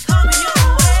gone?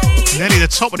 Nearly the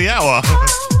top of the hour.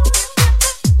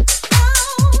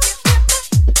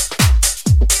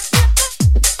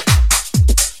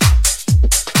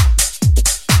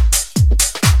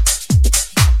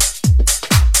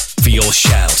 For your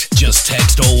shout, just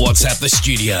text or WhatsApp the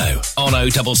studio on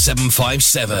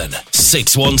 07757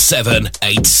 617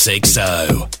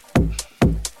 860.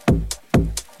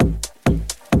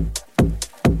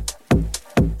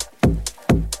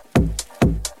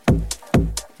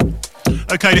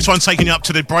 Okay, this one's taking you up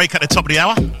to the break at the top of the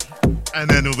hour, and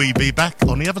then we'll be back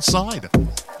on the other side.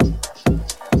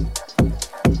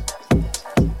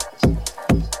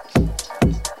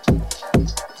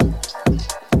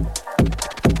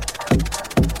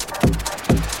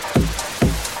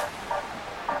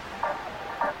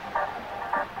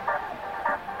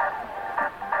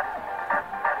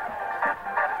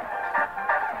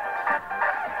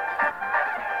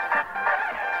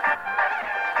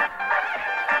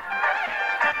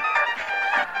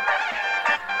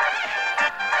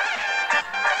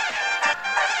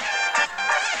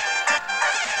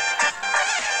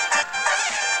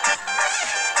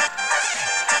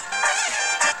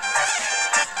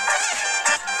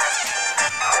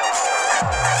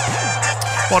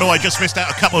 By the way, I just missed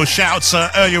out a couple of shouts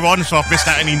earlier on, so I've missed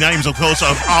out any names, of course,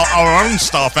 of our own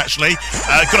staff, actually.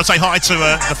 Got to say hi to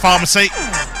the pharmacy.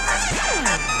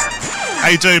 How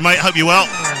you doing, mate? Hope you're well.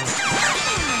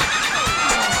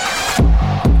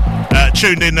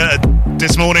 Tuned in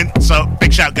this morning, so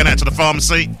big shout going out to the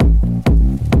pharmacy.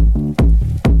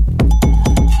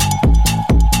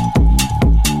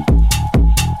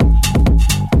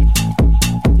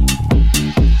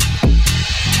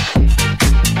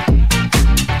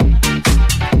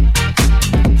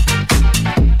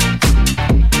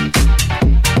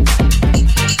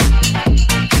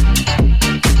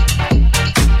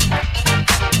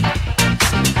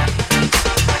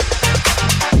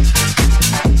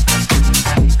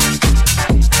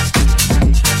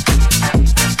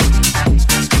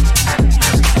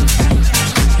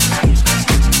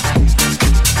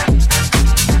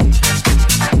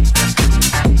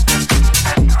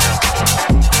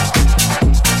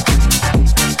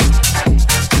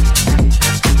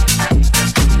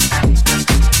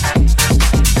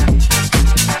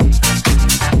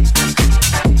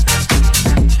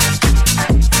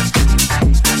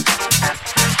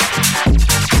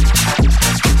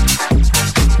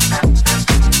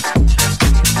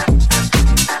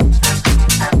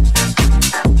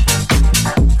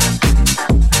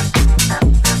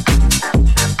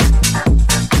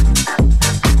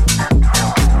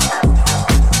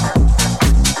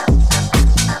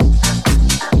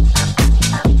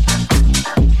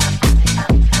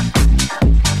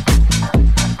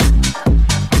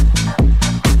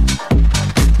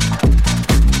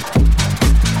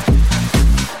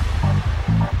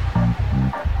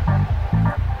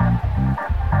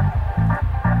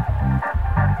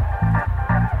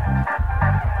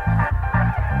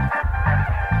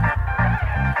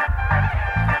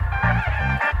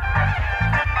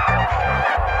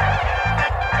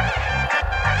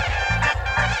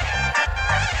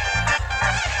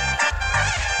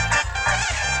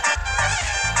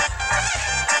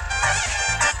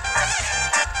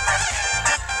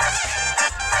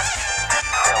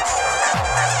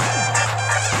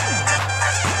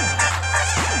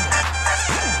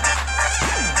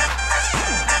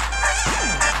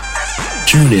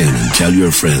 Tune in and tell your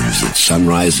friends that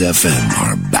Sunrise FM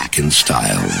are back in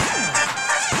style.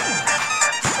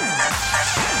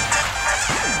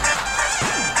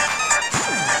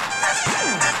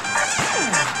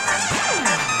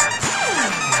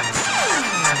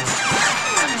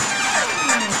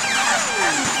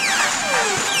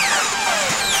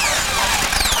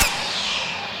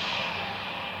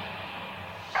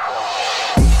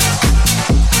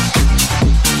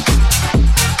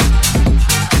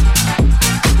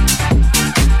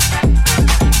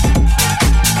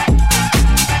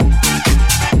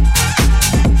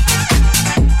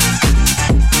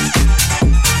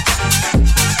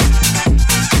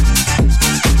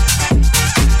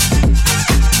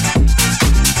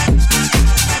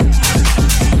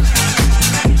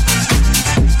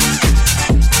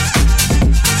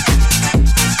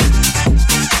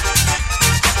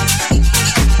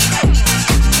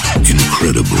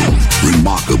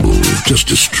 just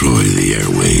destroy the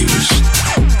airwaves.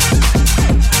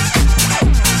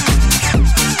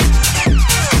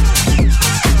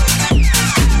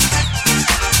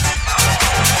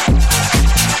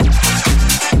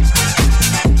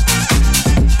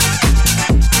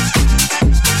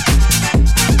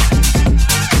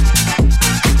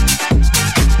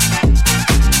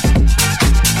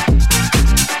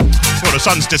 The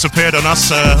sun's disappeared on us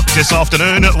this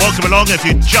afternoon. Welcome along if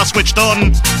you just switched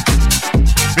on.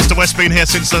 Mr. West been here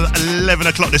since 11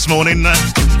 o'clock this morning,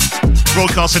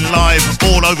 broadcasting live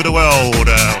all over the world.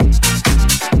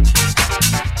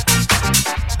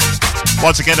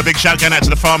 Once again, a big shout going out to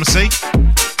the pharmacy,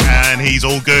 and he's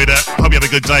all good. Hope you have a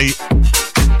good day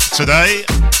today.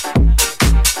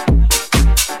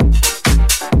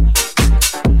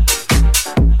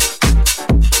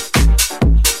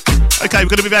 Okay, we're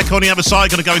going to be back on the other side,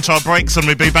 going to go into our breaks, and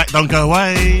we'll be back. Don't go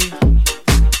away.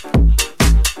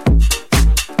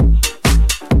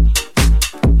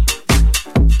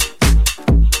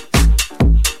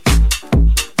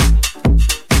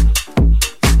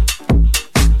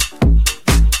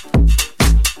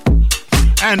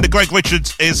 And the Greg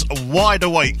Richards is wide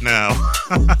awake now.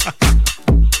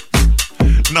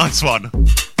 Nice one.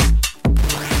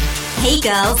 Hey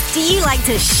girls, do you like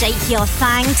to shake your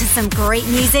thang to some great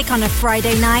music on a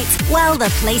Friday night? Well, the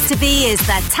place to be is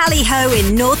the Tally Ho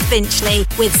in North Finchley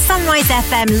with Sunrise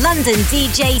FM London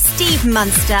DJ Steve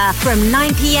Munster from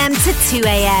 9pm to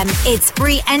 2am. It's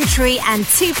free entry and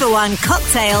 2-for-1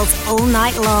 cocktails all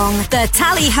night long. The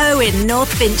Tally Ho in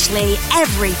North Finchley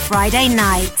every Friday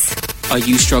night. Are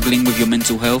you struggling with your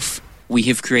mental health? We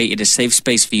have created a safe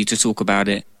space for you to talk about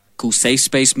it. Call Safe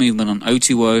Space Movement on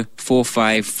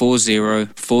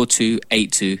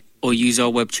 020-4540-4282 or use our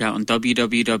web chat on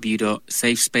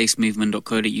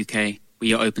www.safespacemovement.co.uk.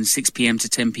 We are open 6pm to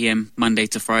 10pm Monday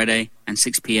to Friday and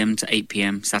 6pm to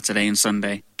 8pm Saturday and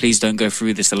Sunday. Please don't go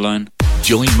through this alone.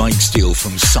 Join Mike Steele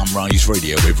from Sunrise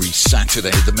Radio every Saturday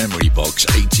at the Memory Box,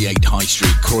 88 High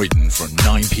Street, Croydon, from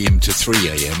 9pm to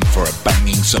 3am for a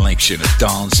banging selection of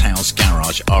dance, house,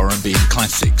 garage, R&B and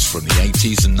classics from the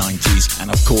 80s and 90s,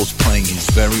 and of course playing his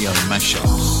very own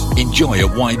mashups. Enjoy a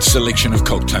wide selection of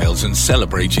cocktails and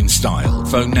celebrate in style.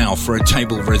 Phone now for a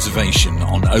table reservation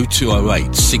on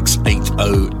 0208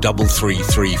 680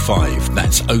 3335.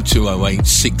 That's 0208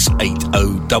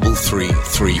 680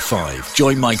 3335.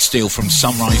 Join Mike Steele from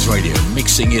Sunrise Radio,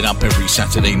 mixing it up every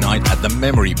Saturday night at the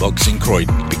Memory Box in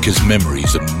Croydon, because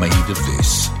memories are made of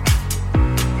this.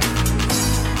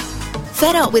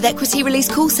 Fed up with equity release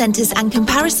call centres and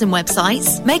comparison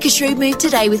websites? Make a shrewd move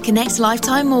today with Connect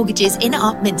Lifetime Mortgages in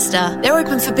Upminster. They're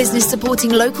open for business supporting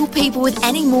local people with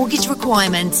any mortgage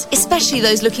requirements, especially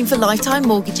those looking for lifetime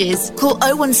mortgages. Call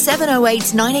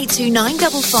 01708 982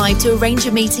 955 to arrange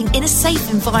a meeting in a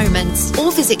safe environment,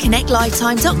 or visit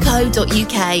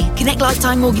connectlifetime.co.uk. Connect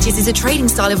Lifetime Mortgages is a trading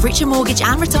style of Richer Mortgage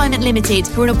and Retirement Limited,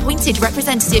 who are an appointed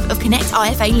representative of Connect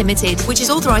IFA Limited, which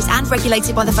is authorised and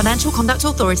regulated by the Financial Conduct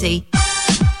Authority.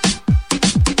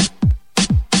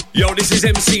 Yo, this is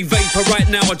MC Vapor right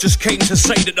now. I just came to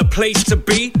say that the place to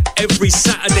be every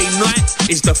Saturday night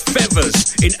is the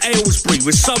Feathers in Aylesbury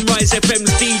with Sunrise FM's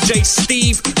DJ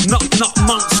Steve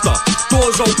Munster.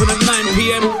 Doors open at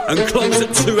 9pm and close at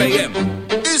 2am.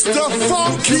 It's the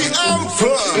funky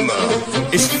anthem.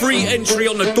 It's free entry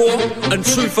on the door and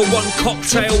 2-for-1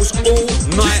 cocktails all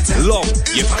night long.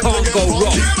 You can't go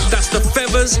wrong. That's the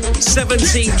Feathers,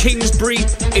 17 Kingsbury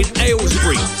in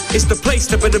Aylesbury. It's the place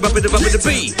to be.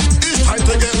 It's time to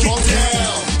get down.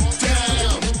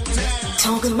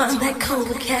 Talking about that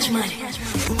conga cash money.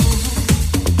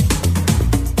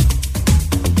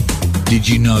 Did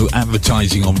you know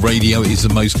advertising on radio is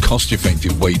the most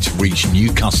cost-effective way to reach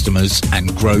new customers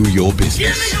and grow your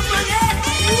business?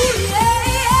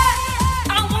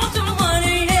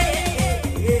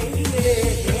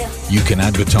 You can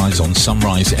advertise on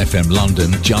Sunrise FM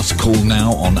London. Just call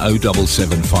now on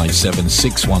 07757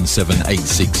 617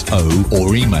 860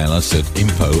 or email us at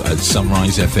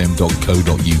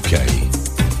info@sunrisefm.co.uk.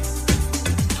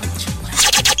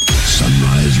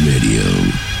 Sunrise Radio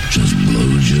just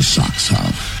blows your socks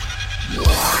off.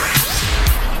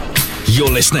 You're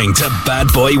listening to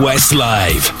BadBoyWest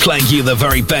Live, playing you the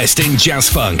very best in jazz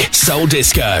funk, soul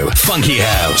disco, funky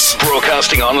house,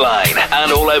 broadcasting online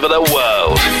and all over the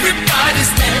world. Everybody's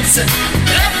dancing,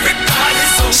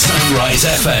 everybody's so Sunrise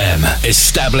FM,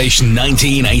 established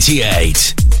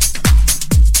 1988.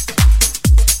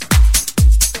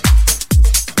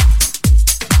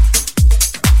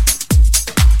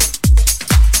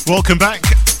 Welcome back.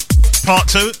 Part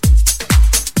 2.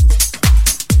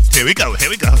 Here we go.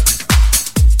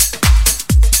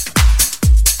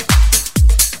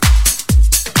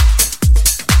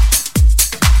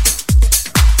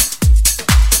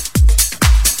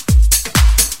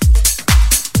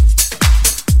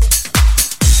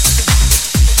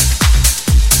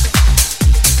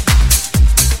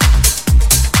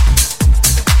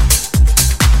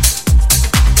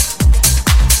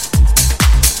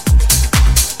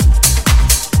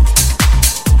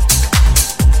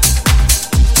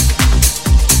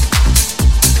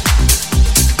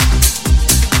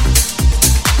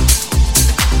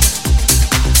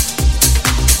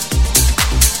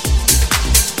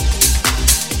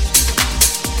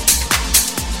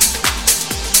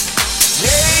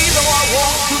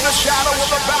 through the shadow of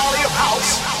the valley of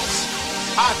house,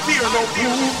 I fear no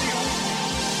gloom,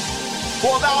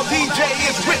 for thou DJ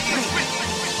is with me,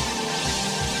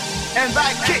 and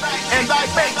thy kick and thy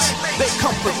bass, they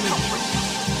comfort me.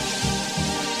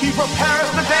 He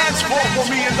prepares the dance floor for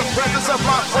me in the presence of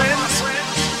my friends,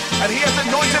 and he has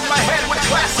anointed my head with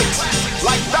classics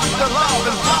like Dr. Love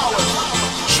and Flowers.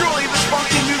 Surely this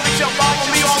funky music shall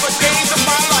follow me all the days of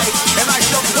my life, and I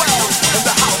shall dwell in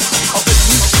the house of his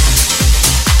music.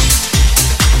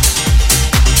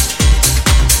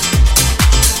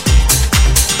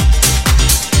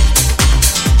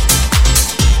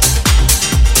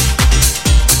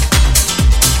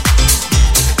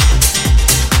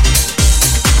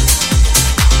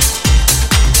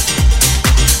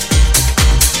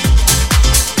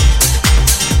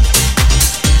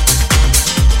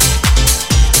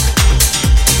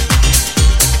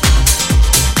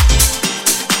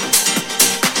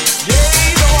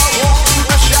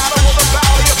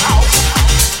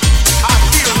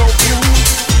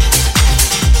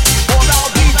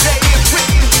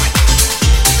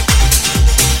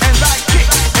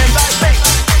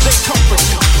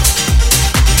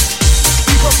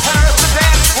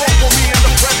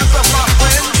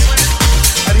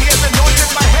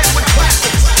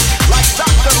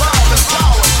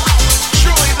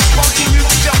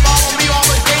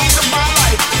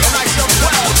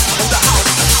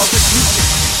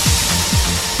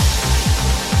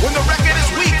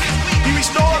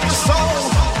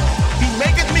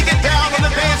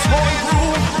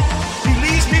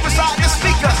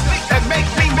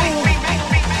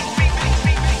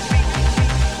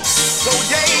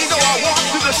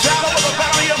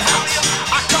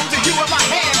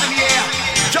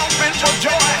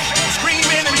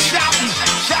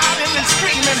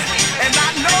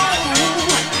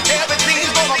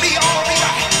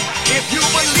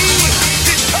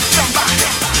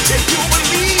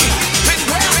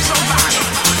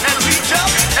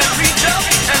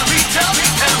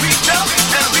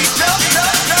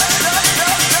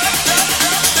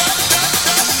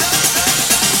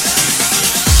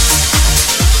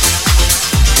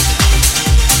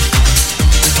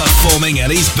 At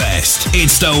his best,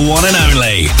 it's the one and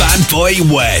only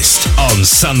BadBoyWest on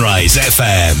Sunrise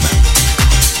FM.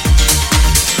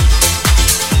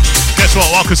 Guess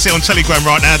what? I can see on Telegram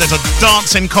right now, there's a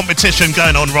dancing competition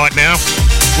going on right now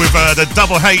with the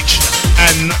Double H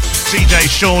and DJ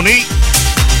Shawnee.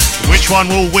 Which one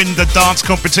will win the dance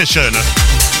competition?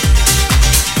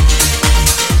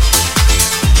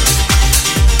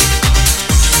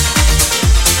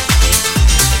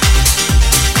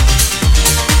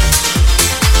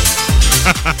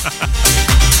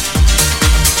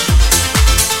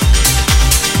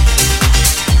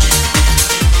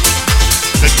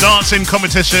 The dancing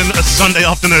competition a Sunday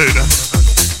afternoon.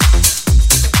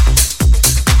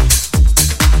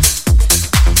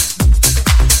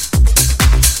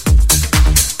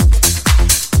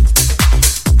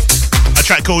 A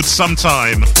track called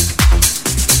Sometime.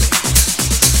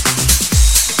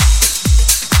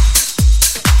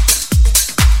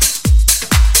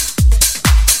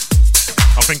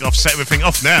 I think I've set everything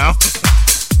off now.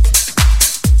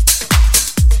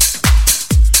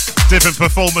 Different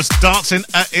performers dancing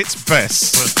at its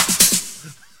best.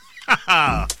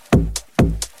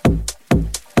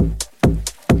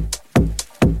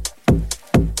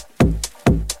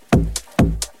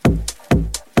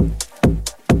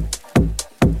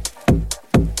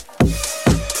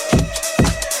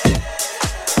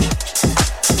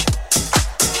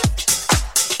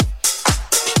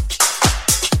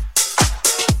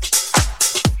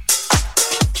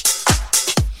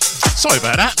 Sorry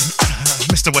about that.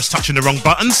 Mr. West touching the wrong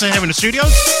buttons here in the studio.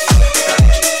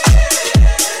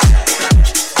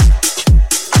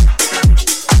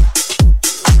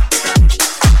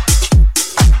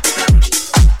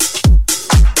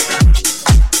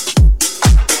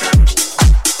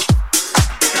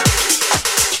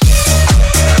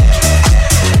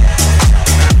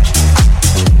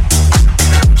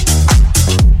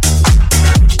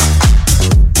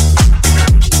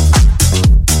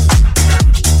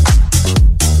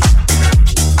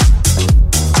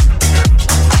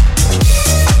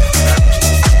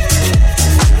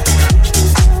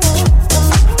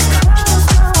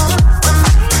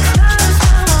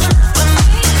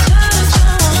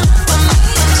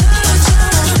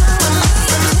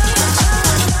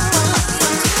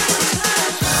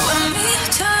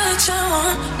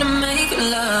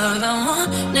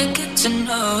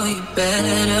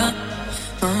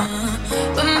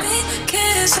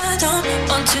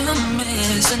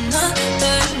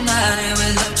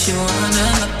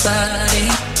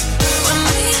 When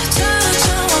we touch,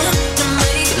 I wanna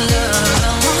make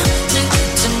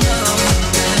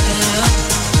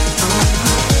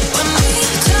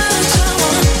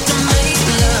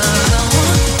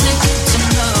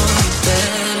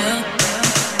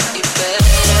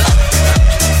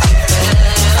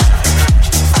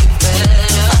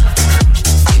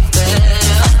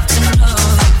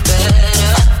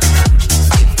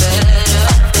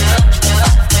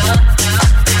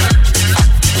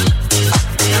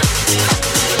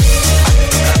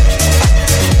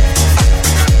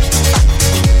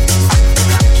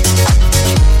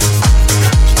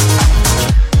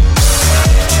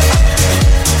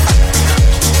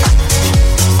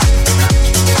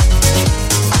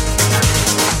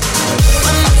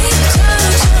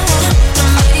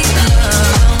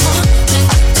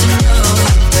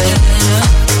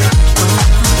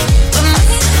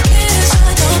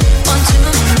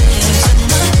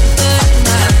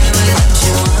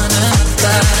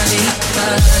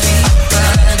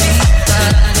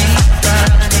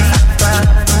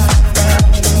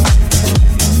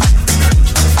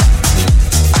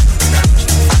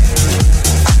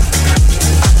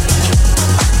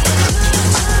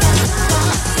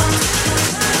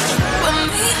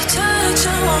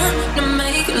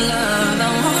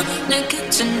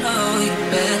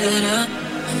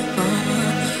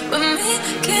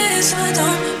I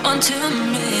don't want to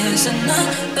miss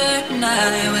another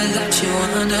night without you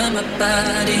under my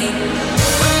body.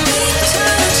 When we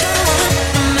touch, I wanna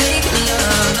make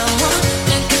love. I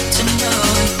wanna get to know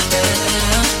you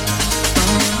better.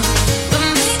 When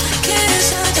we kiss,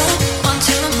 I don't want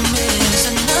to miss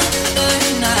another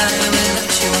night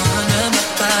without you under my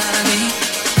body,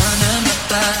 under my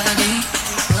body,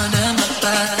 under my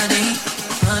body,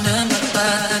 under my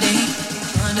body,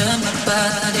 under my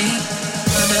body,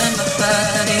 under my body,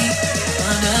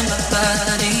 under my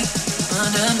body,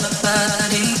 under my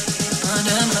body,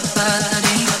 under my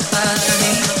body, body,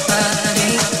 body,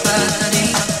 body,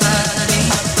 body,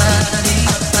 body, body,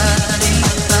 body,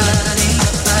 body,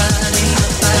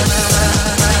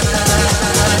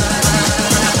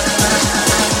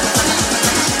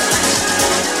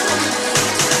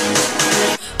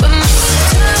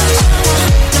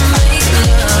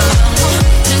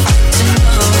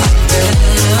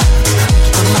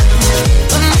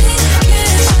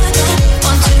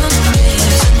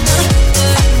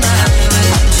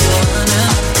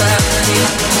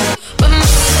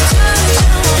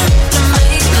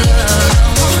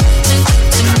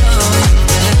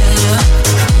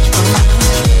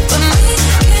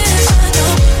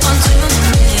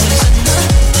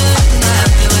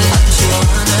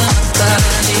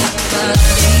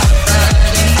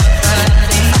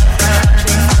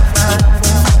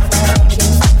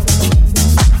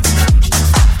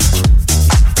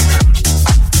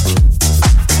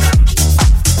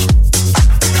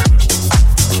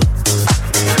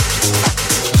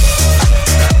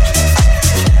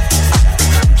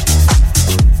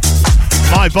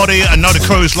 Body, I know the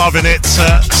crew's loving it, so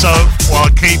well,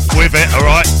 keep with it,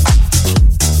 alright?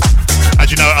 As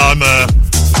you know, I'm a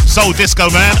soul disco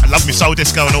man. I love me soul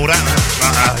disco and all that.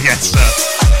 Yes,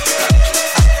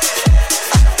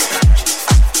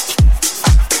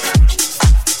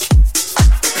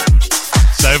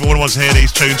 so everyone wants to hear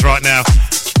these tunes right now.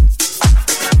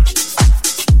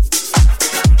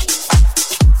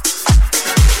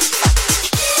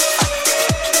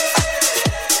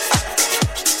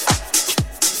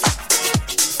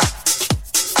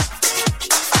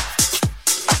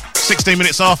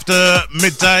 Minutes after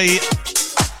midday,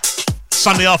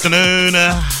 Sunday afternoon.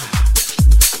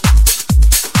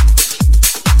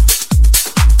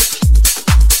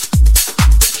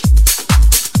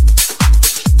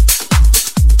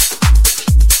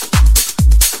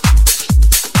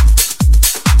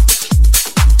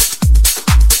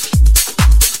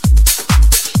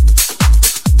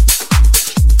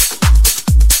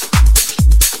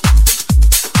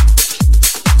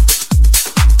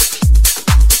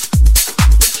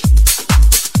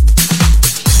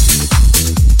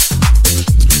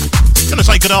 'Gonna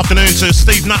say good afternoon to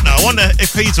Steve Munster. I wonder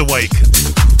if he's awake.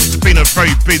 He's been a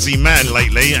very busy man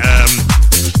lately,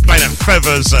 playing at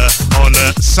Feathers on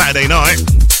Saturday night.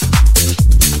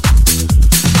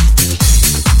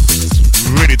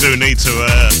 Really do need to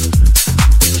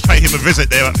pay him a visit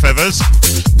there at Feathers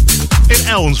in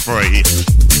Elmsbury.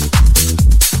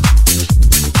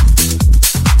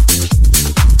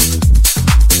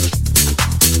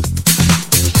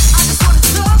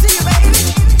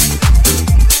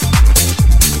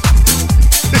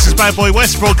 This is Bad Boy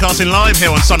West broadcasting live here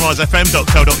on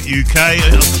sunrisefm.co.uk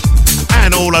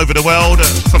and all over the world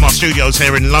from our studios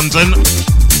here in London.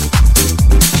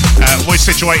 We're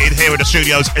situated here in the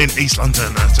studios in East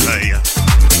London today,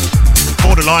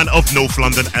 borderline of North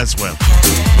London as well.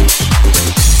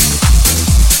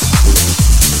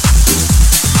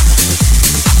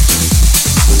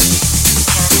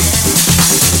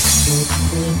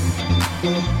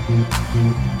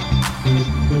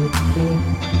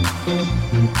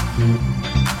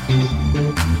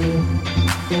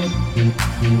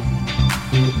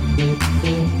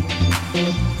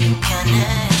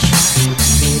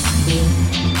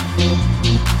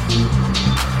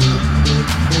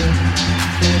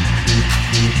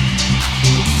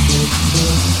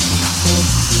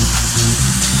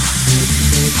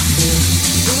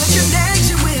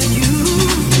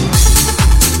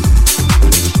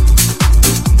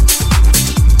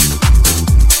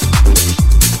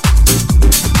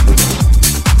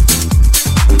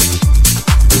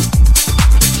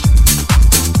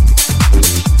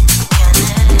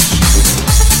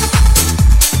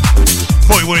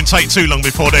 Wouldn't take too long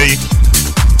before the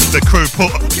crew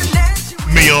put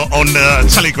me on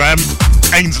Telegram,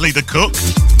 Ainsley the cook.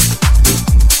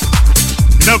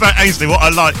 You know about Ainsley, what I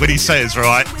like when he says,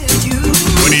 right,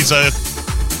 when he's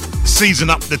season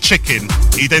up the chicken,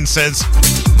 he then says,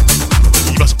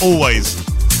 you must always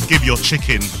give your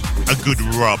chicken a good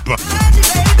rub.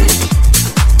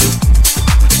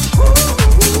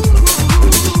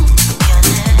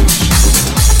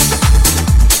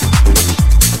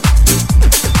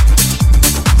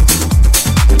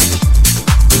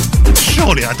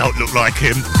 Surely I don't look like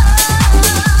him.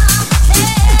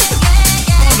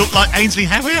 I look like Ainsley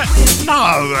Harriott?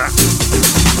 No.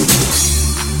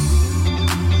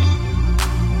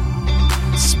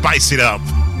 Spice it up.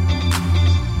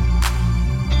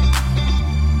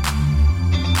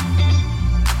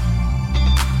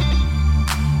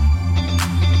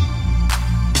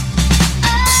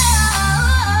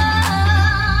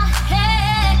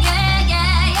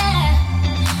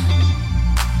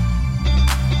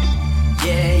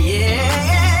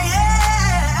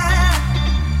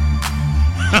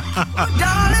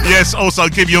 Yes, also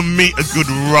give your meat a good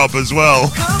rub as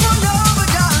well.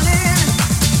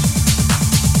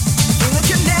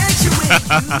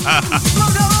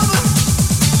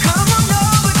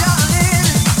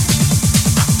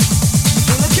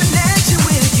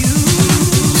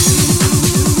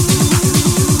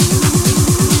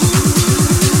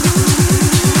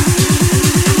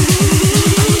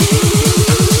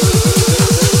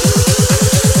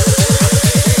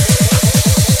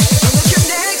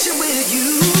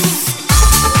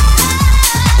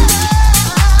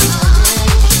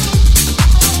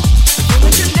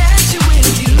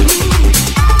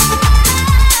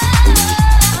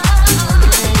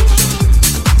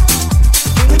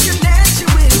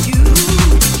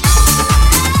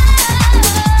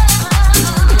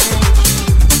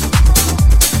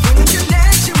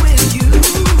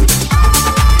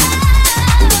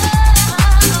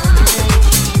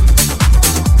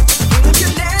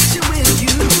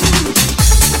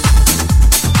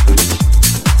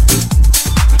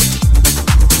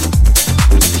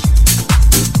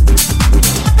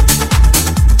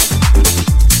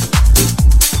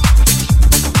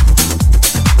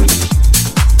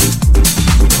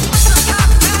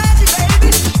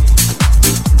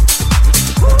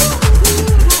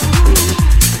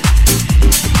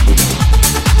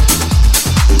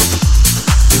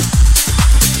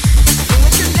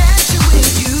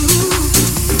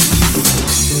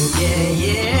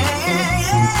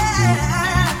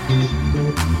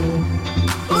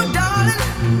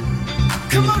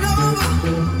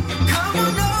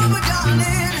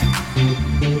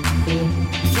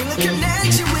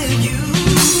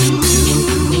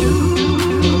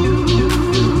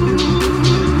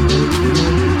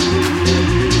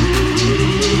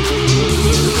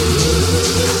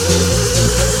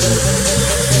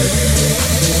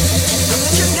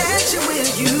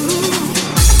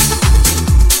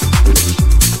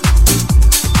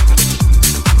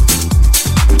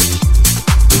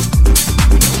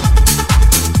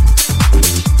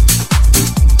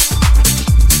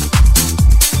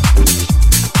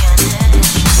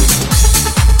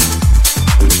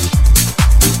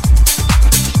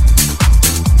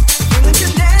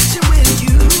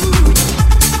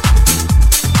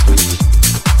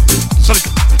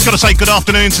 Say good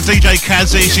afternoon to DJ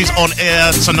Kazzy. She's on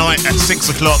air tonight at 6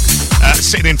 o'clock,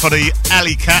 sitting in for the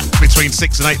Alley Cat between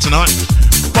 6 and 8 tonight.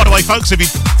 By the way, folks, if you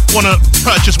want to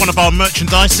purchase one of our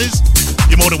merchandises,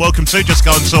 you're more than welcome to. Just go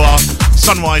into our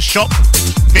Sunrise shop,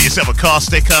 get yourself a car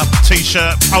sticker,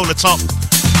 t-shirt, polar top,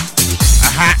 a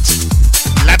hat,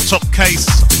 laptop case,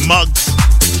 mugs.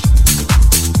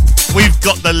 We've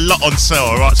got the lot on sale,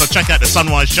 alright? So check out the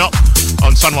Sunrise shop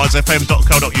on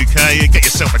sunrisefm.co.uk. Get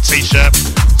yourself a t-shirt.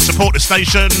 Support the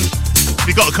station. If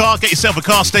you've got a car, get yourself a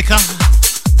car sticker.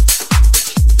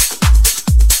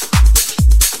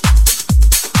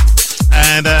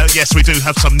 And yes, we do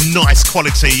have some nice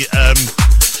quality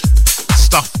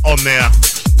stuff on there.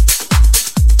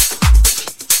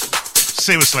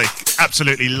 Seriously,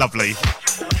 absolutely lovely.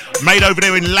 Made over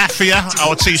there in Latvia,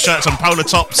 our t-shirts and polar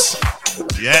tops.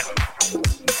 Yeah,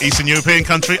 Eastern European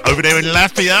country, over there in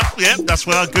Latvia. Yeah, that's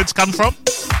where our goods come from.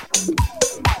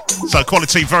 So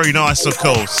quality very nice, of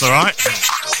course, all right?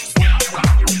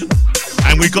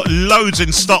 And we've got loads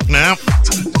in stock now,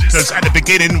 because at the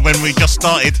beginning, when we just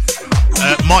started,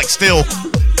 Mike Steele,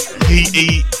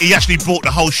 he actually bought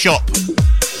the whole shop.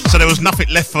 So there was nothing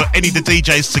left for any of the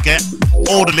DJs to get,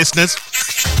 or the listeners,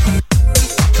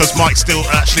 because Mike Steele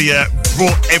actually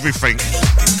brought everything.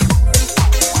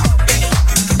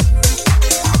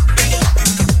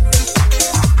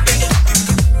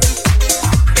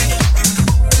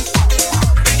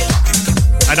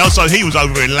 And also he was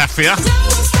over in Latvia.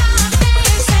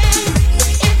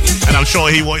 And I'm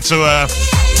sure he wanted to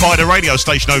buy the radio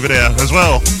station over there as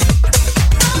well.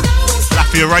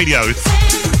 Latvia Radio.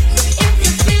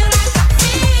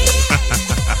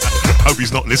 Hope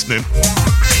he's not listening.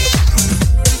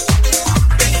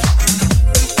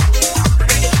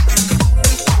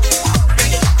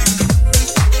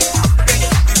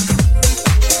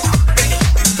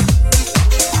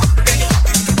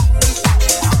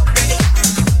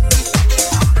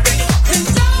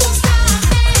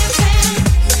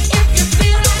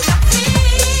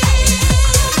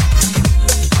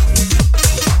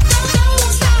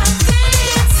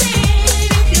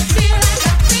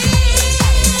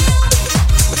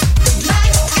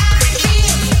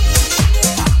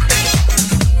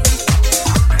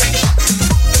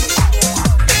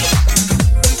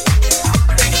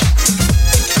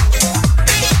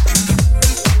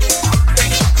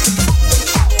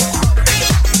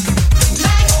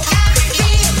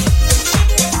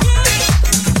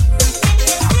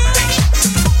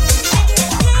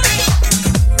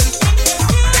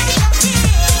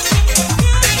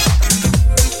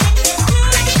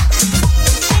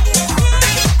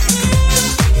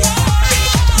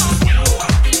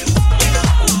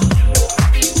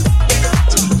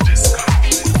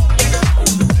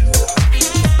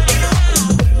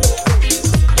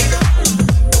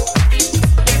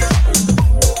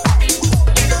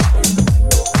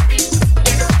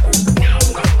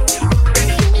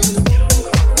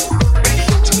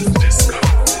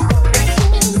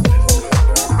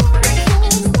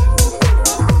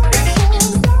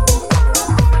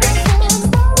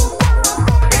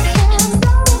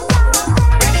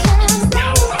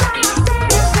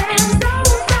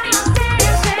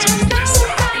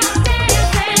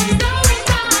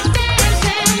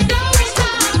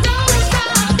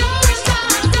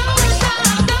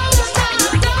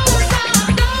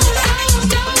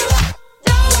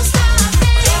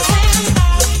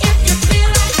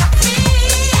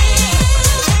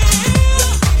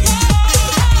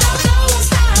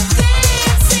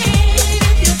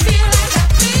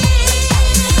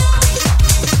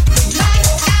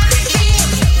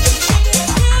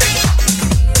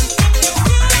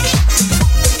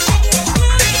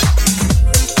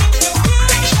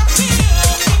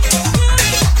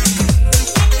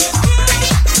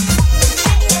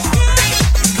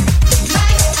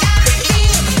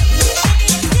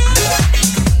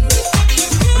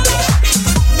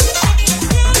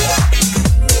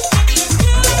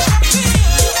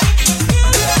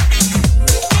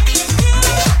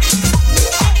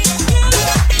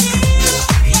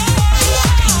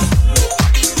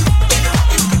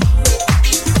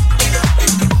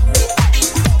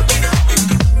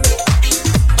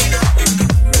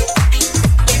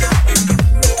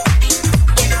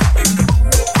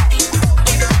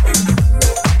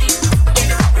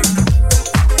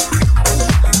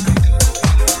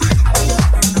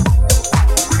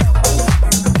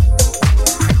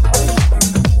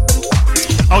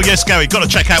 Oh yes, Gary, got to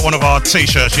check out one of our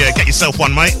t-shirts. Yeah, get yourself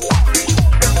one, mate.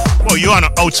 Well, you are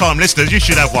old-time listeners. You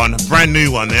should have one. Brand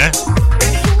new one, yeah?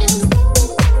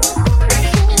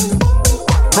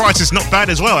 Price is not bad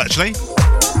as well, actually.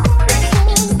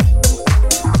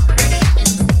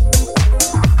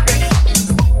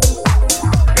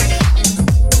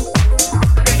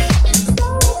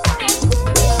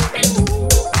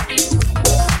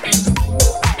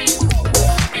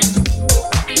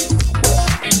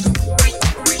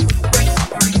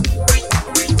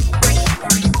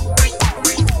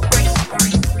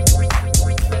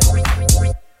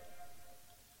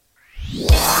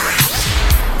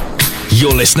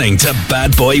 You're listening to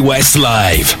BadBoyWest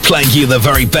Live, playing you the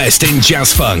very best in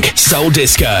jazz funk, soul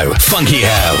disco, funky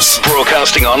house,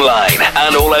 broadcasting online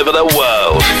and all over the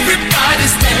world.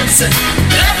 Everybody's dancing,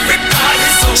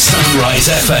 everybody's so Sunrise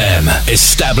FM,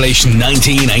 established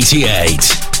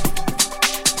 1988.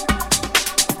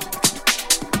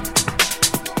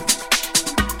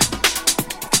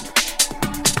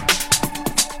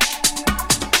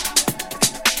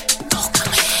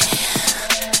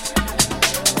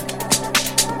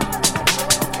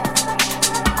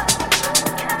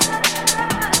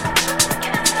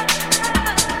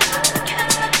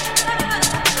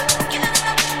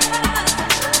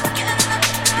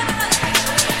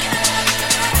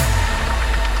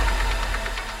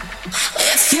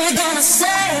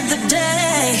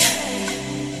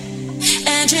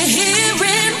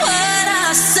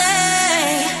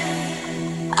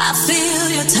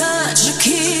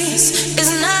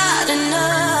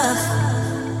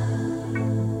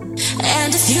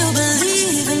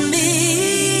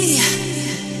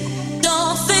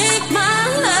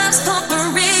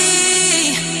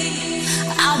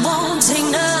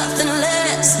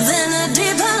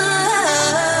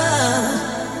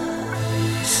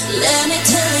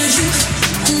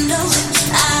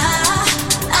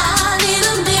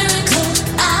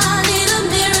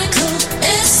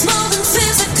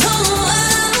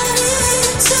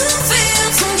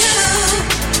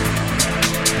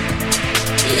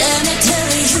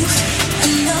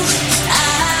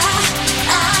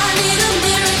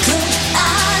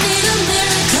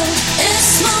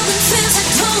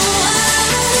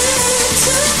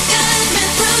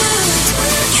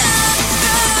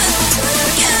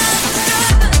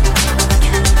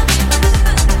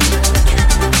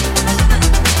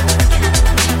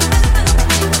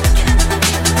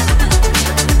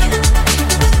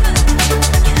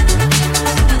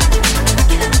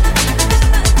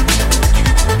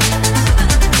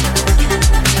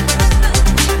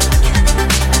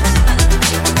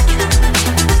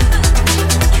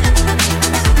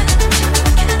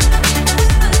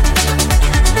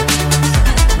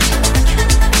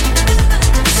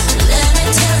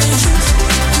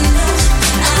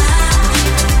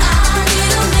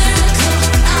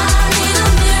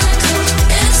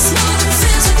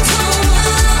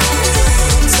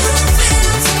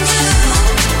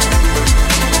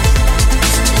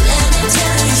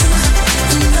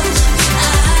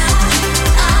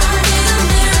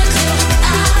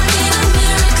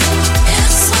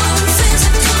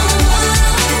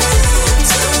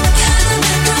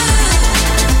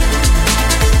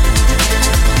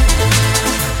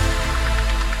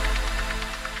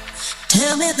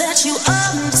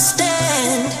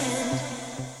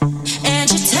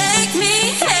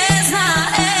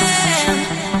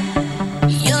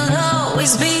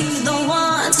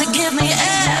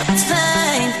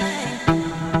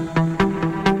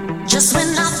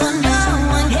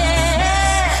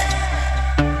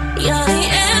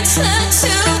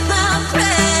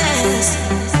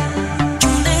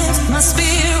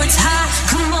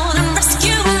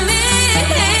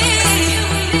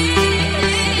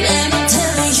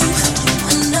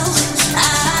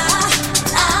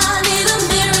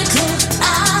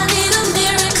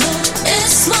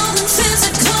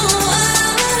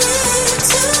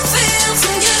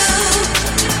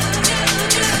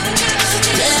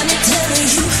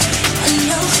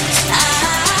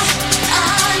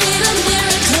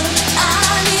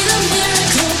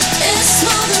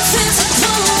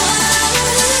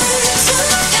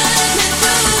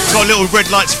 Red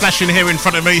lights flashing here in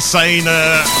front of me saying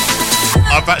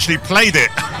I've actually played it.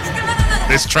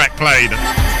 This track played.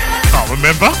 Can't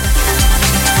remember.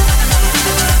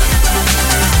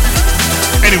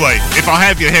 Anyway, if I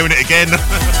have, you're hearing it again.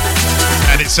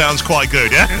 And it sounds quite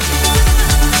good, yeah?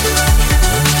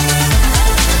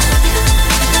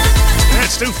 Yeah,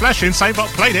 it's still flashing, saying but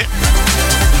I played it.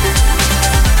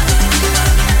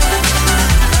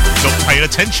 Not paying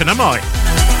attention, am I?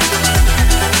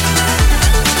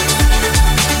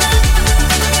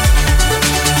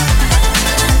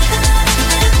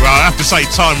 to say,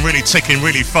 time really ticking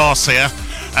really fast here.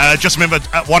 Just remember,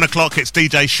 at 1 o'clock it's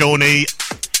DJ Shawnee.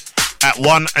 At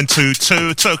 1 and 2, 2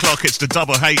 o'clock it's the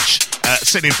Double H,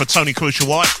 sitting in for Tony Crucial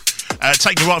White.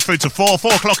 Taking you right through to 4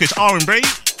 o'clock it's R&B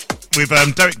with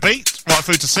Derek B, right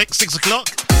through to 6 o'clock.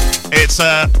 It's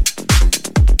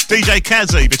DJ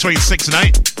Kazzy between 6 and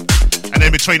 8. And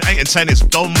then between 8 and 10 it's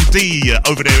Dom D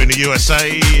over there in the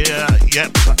USA.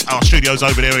 Yep, our studio's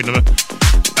over there in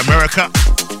America.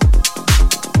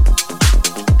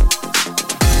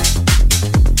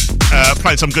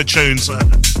 Playing some good tunes. And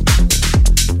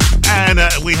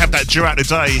we have that during the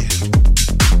day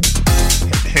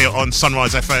here on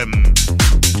Sunrise FM.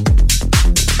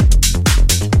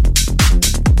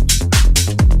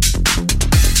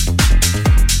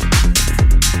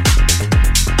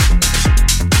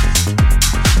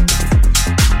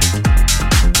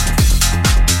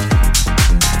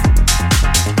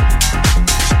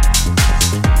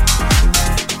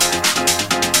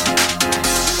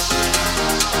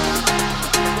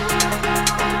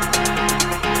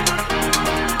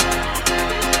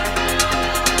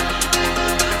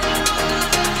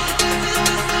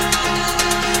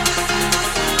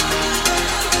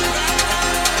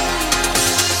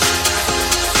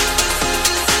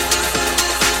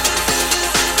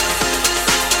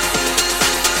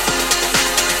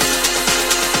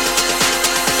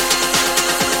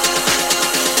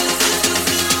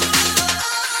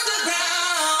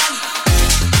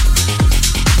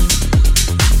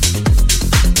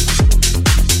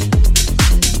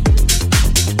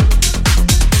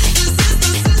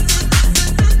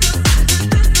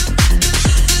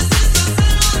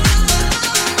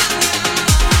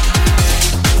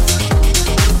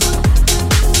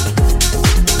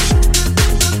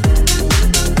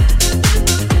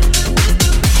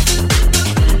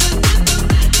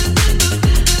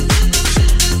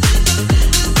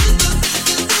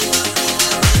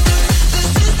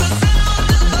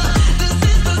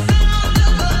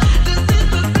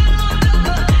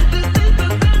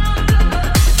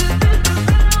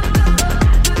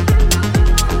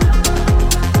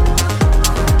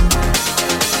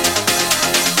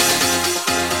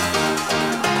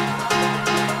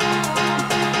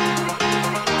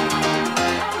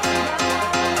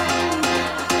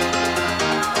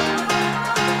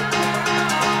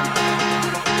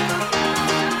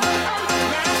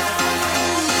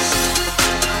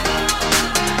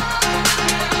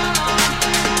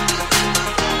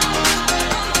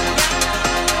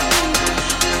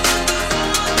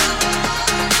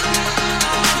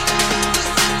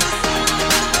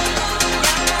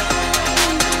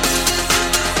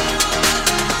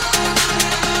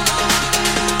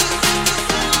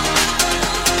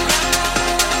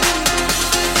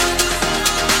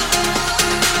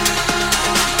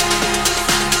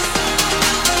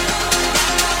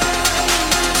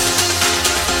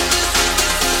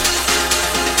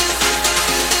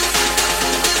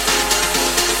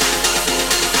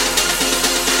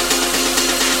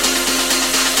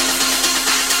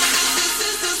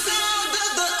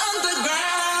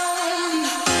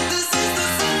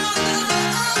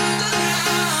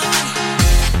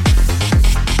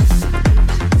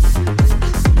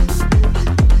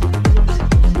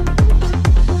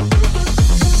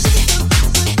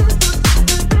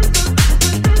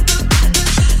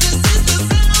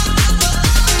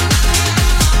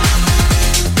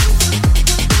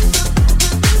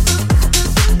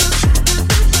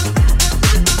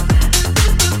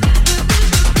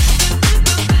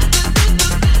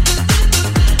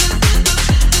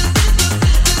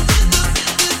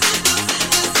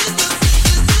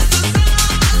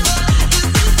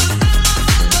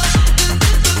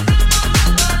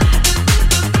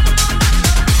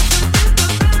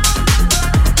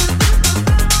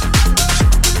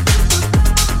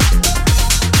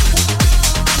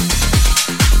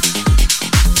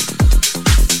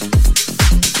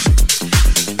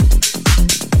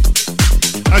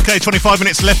 Okay, 25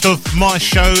 minutes left of my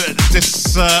show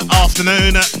this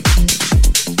afternoon.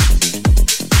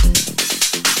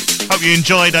 Hope you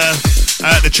enjoyed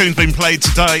the tunes being played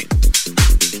today.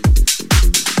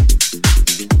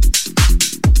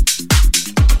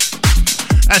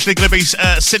 Actually going to be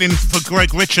sitting for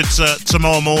Greg Richards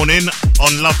tomorrow morning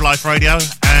on Love Life Radio,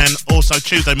 and also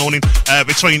Tuesday morning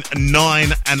between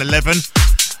 9 and 11.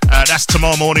 That's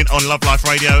tomorrow morning on Love Life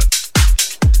Radio.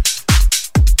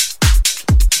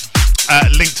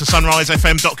 Link to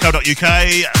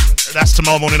sunrisefm.co.uk. That's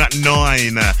tomorrow morning at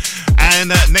 9. And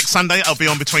next Sunday I'll be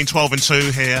on between 12 and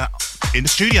 2 here in the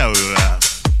studio.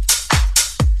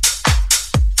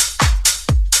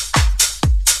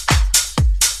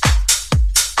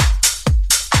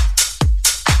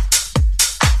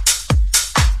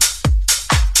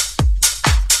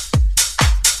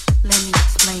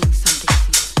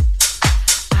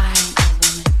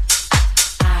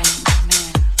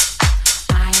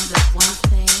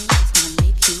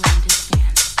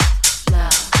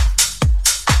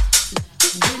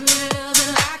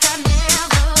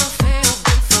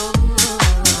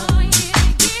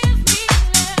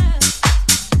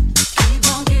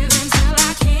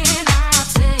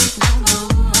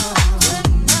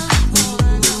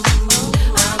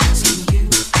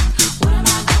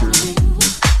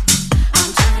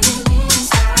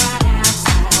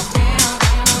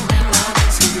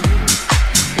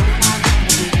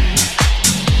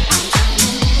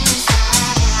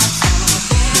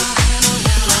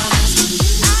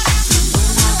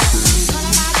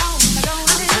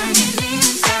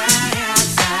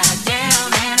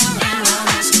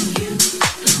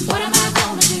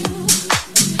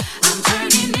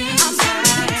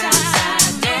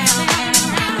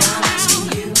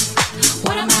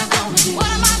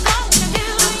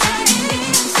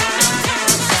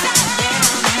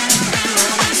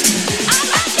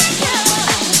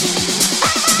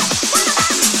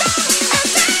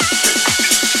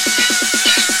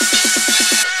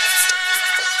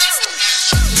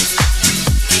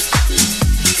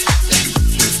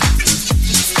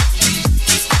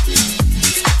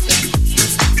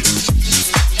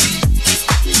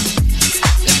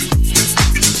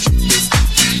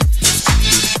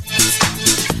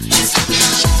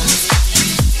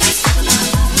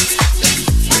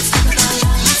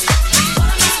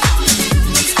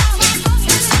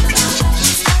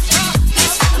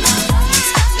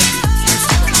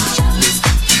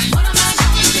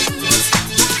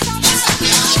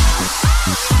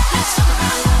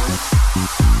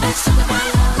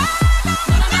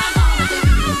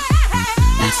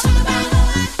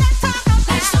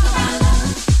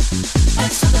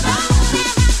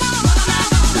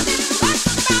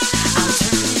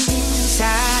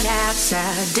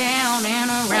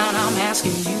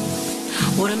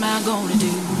 What am I gonna do?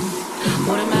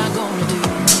 What am I gonna do?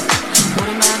 What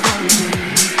am I gonna do?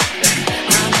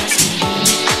 I'm asking you.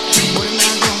 What am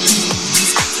I gonna do?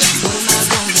 What am I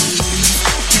gonna do?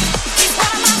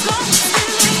 What am I gonna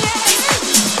do? Yeah.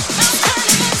 I'm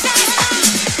turning inside out.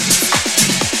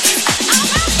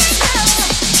 I'm asking you. What am I gonna do?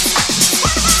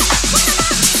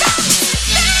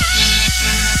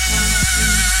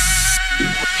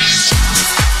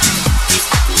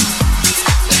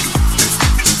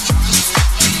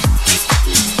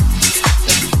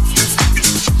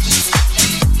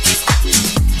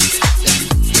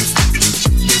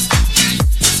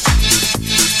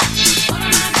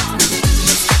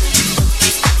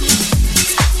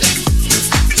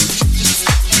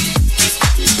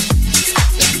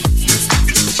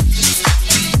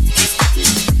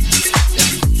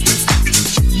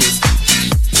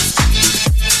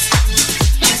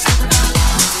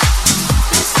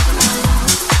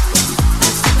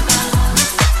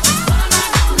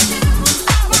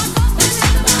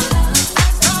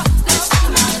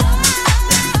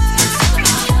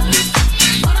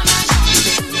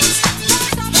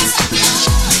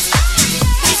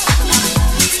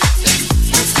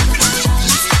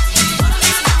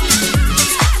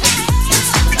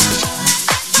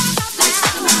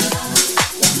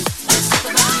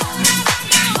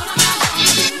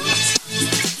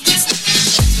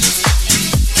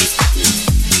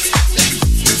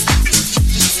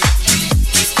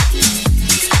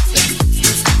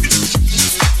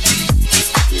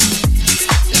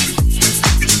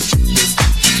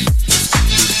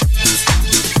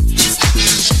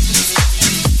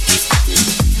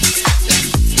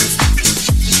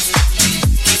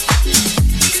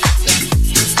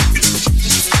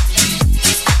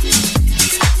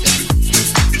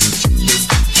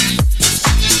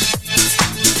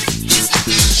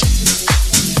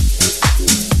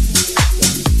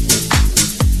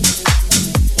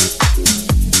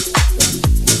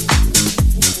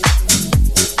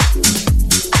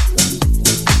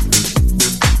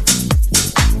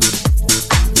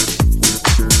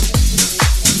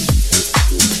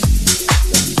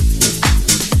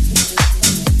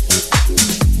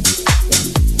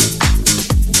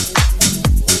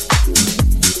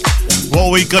 What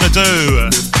are we gonna do?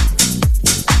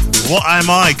 What am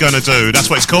I gonna do? That's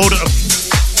what it's called.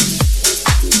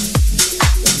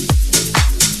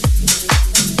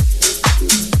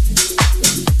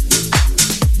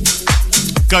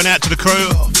 Going out to the crew.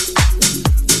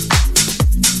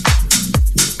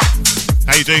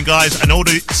 How you doing, guys? And all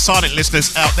the silent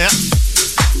listeners out there.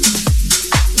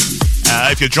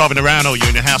 If you're driving around or you're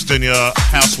in your house doing your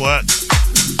housework,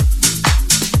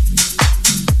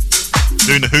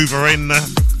 doing the hoovering,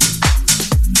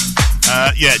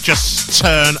 yeah, just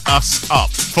turn us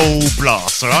up full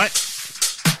blast, alright?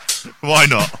 Why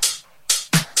not?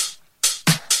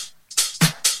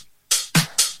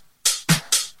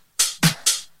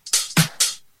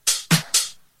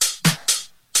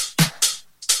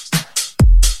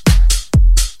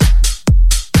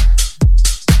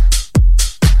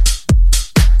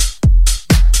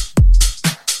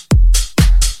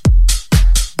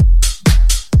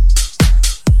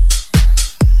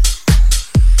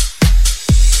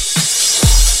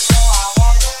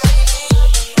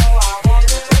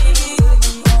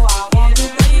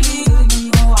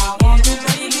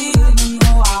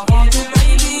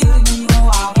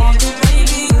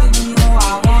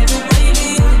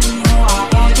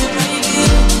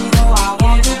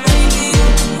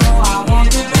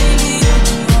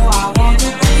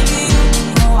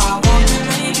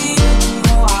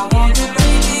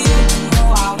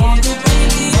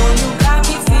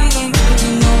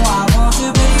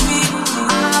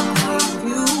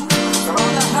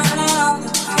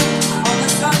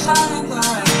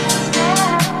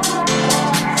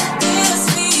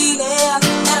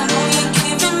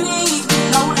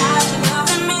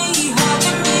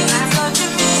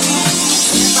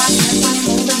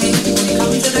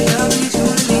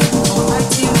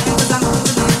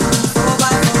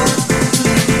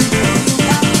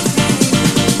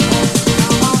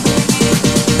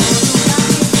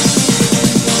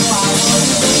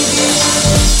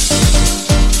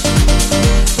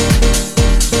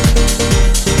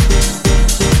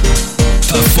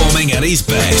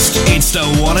 It's the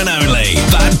one and only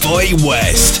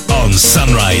BadBoyWest on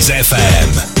Sunrise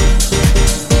FM.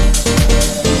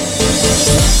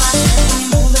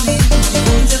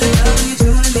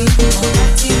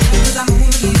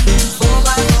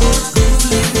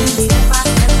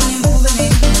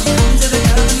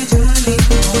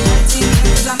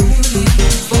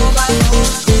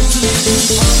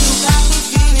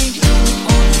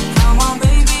 Come on,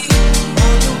 baby.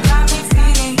 Oh, you got me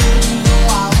feeling.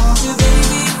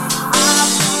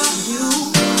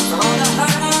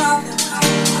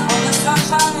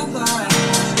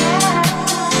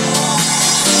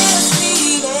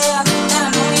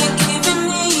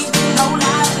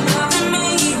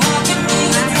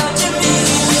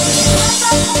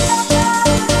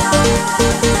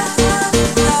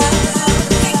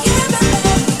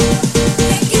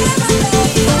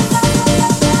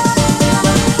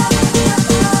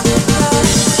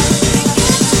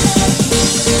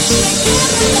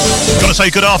 say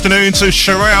good afternoon to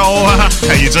Sherelle.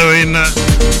 How you doing?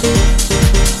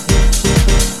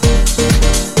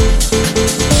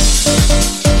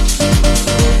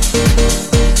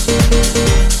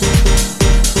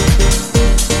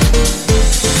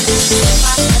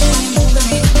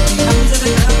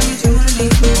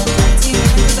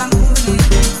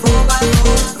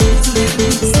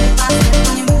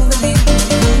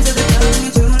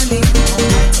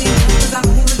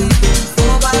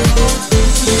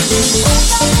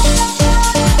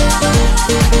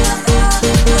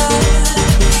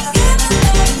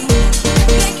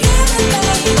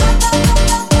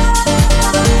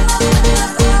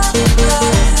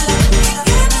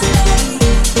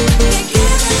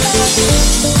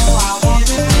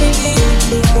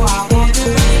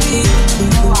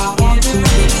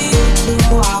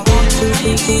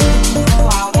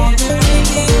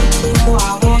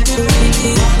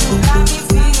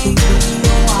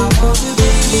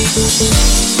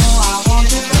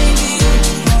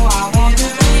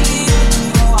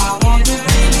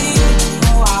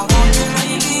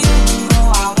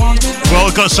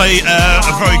 Say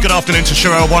a very good afternoon to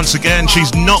Sherelle once again.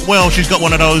 She's not well. She's got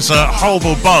one of those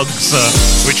horrible bugs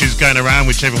which is going around,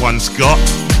 which everyone's got.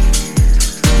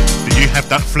 Did you have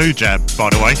that flu jab, by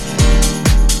the way?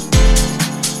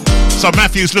 So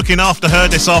Matthew's looking after her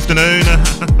this afternoon.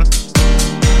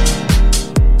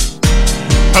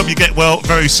 Hope you get well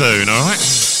very soon,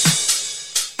 alright?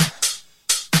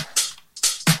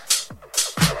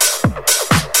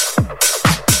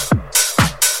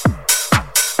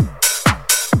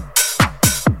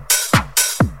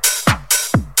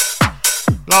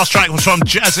 Last track was from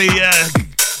Jazzy,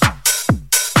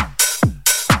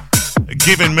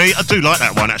 Giving Me. I do like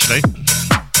that one, actually.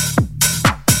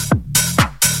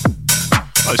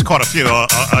 Oh, there's quite a few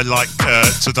I like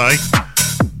today.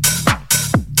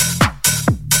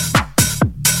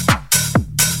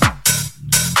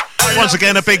 Once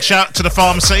again, a big shout to the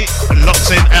pharmacy.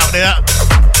 Locked in out there.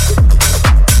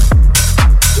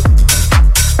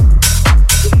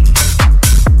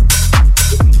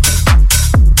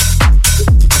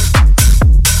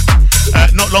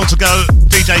 Not long to go.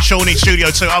 DJ Shawnee,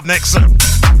 Studio 2 up next. He's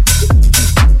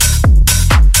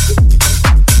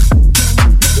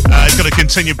going to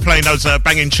continue playing those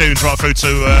banging tunes right through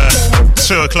to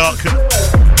 2 o'clock.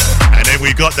 And then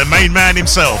we've got the main man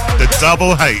himself, the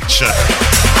Double H.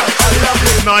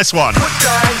 Nice one. Put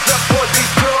your hands up for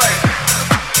Detroit.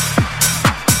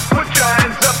 Put your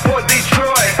hands up for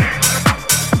Detroit.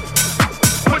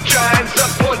 Put your hands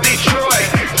up for Detroit.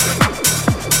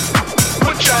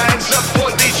 Put your hands up for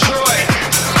Detroit.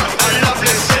 A lovely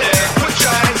city. Put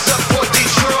your hands up for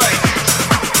Detroit.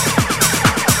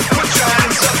 Put your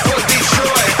hands up for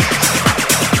Detroit.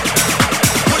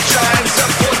 Put your hands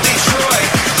up for Detroit.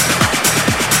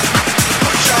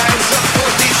 Put your hands up for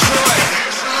Detroit.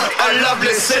 A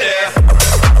lovely city.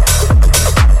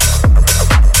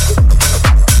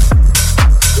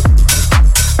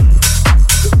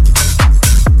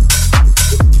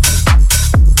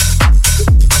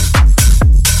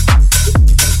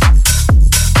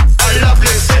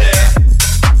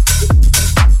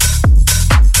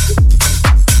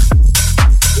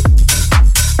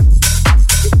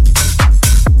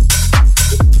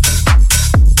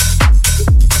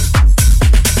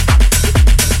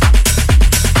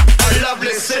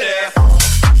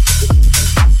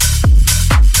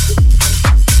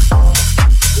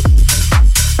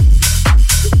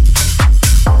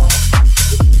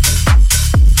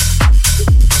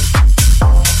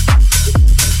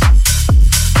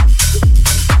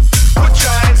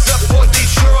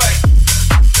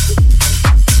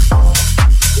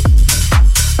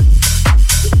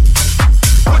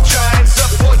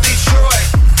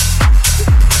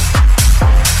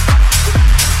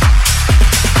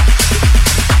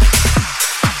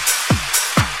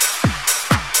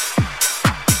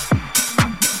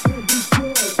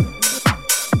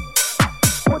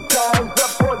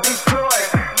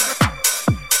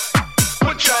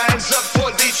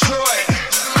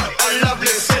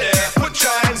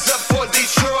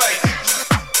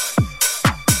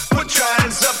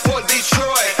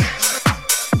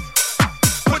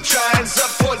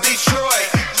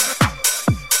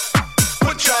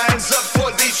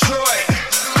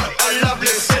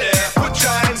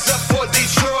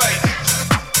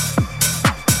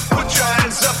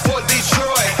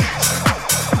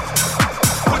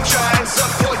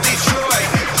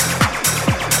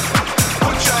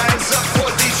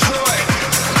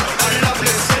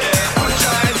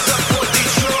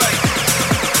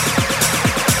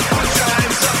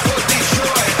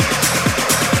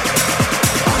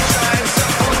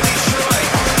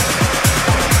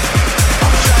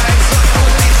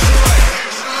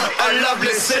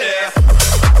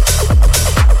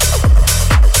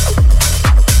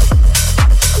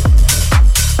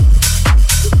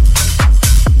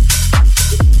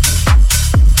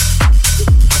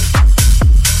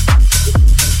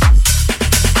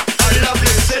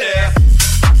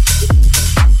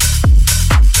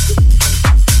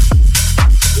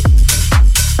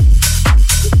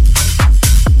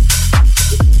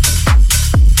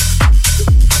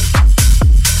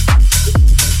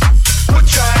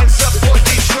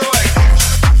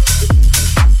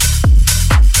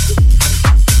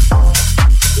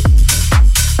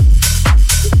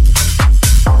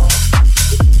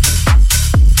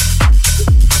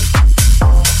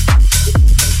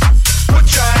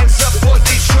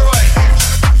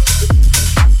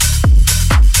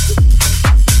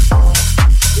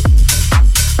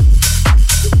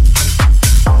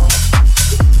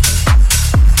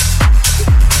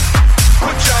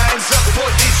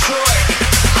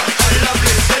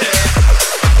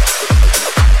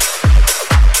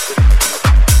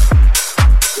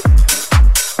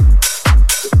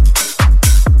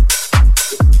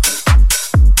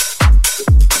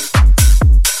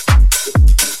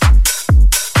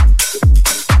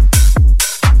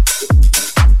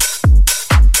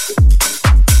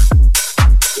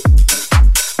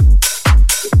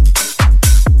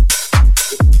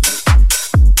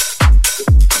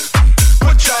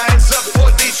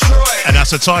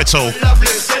 What's the title?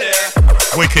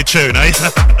 Wicked tune, eh?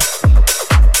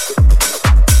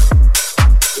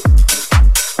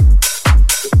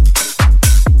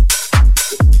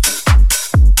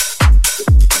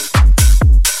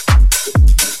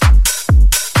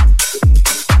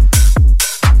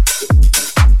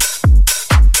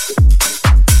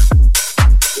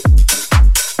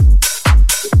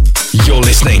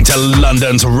 Listening to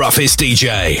London's roughest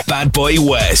DJ,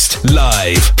 BadBoyWest,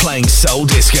 live, playing soul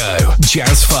disco,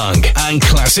 jazz funk, and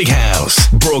classic house.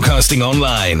 Broadcasting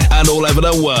online and all over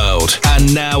the world.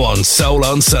 And now on Soul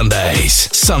on Sundays.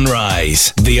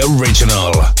 Sunrise, the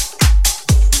original.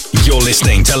 You're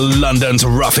listening to London's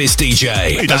roughest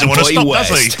DJ, he doesn't want to stop, does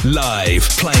BadBoyWest, live,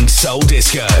 playing soul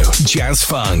disco, jazz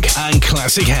funk, and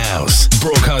classic house.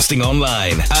 Broadcasting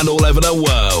online and all over the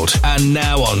world. And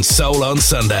now on Soul on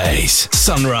Sundays.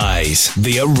 Sunrise,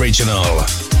 the original.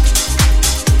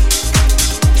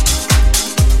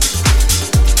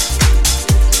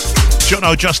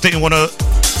 Jono just didn't want to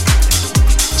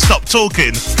stop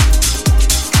talking.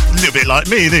 A little bit like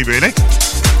me, isn't he, really?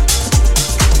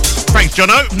 Thanks,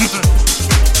 Jono.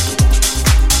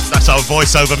 That's our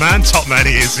voiceover man. Top man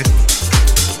he is.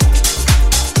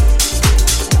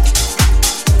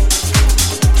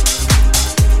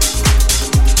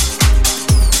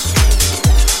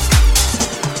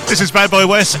 This is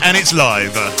BadBoyWest and it's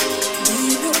live.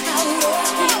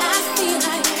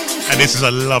 And this is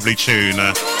a lovely tune.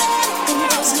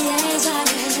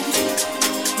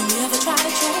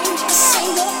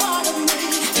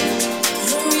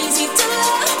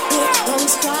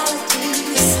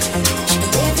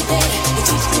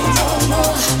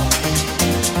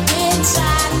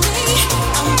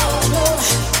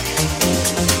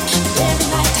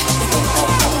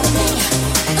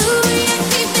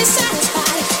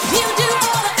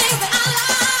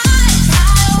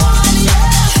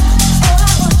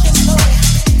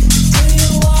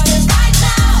 You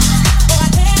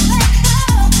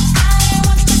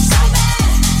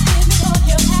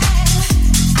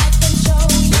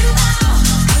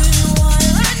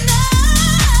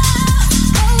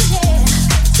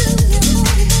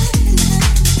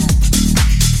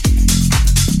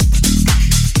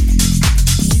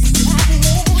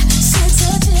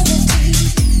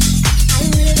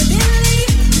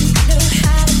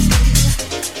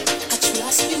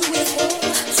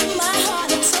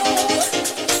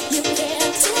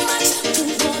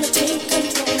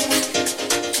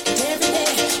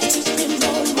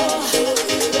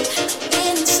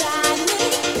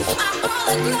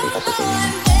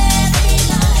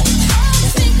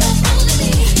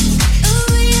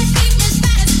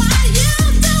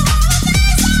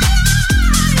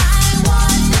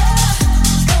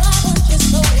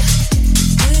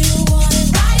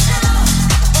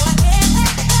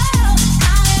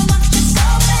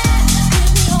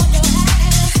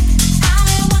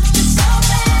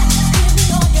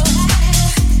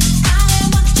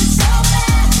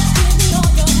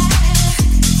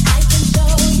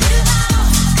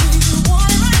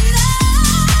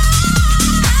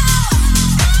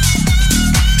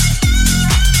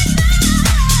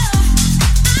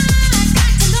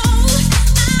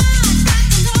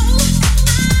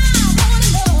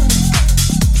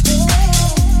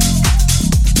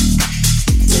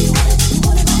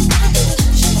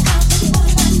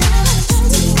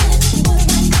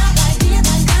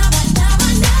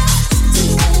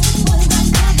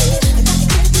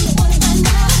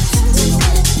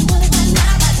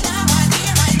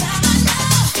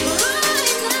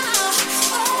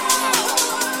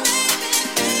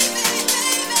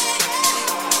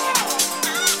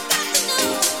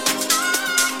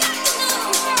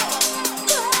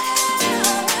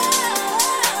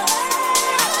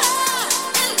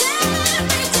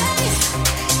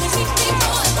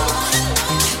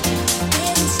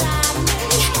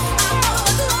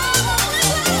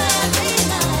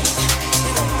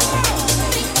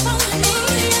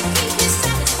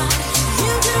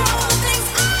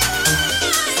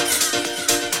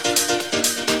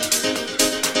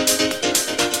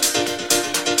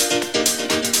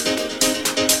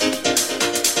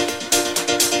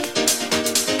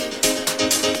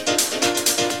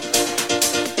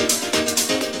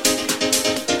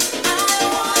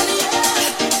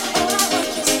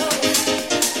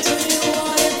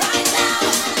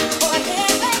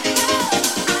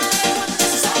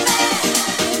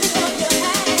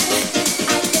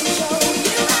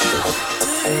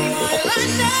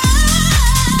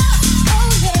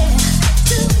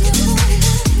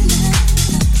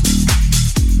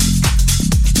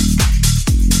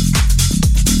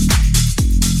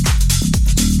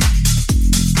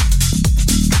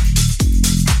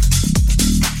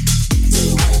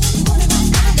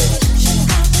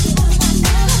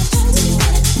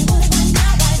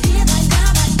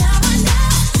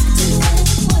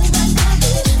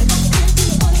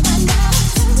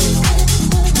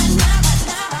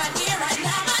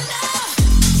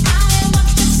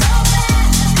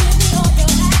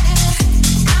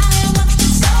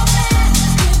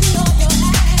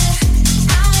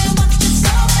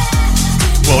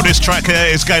track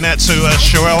here is going out to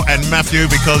Sherelle and Matthew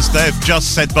because they've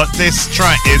just said, but this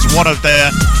track is one of their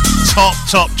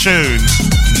top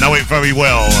tunes. Know it very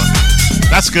well.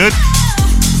 That's good.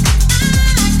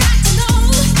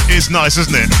 It's nice,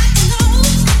 isn't it?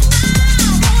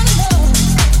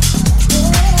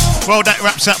 Well, that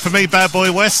wraps up for me, Bad Boy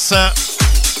West.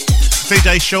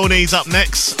 DJ Shawnee's up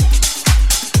next.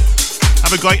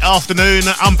 Have a great afternoon.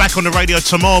 I'm back on the radio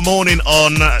tomorrow morning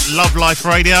on Love Life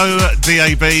Radio,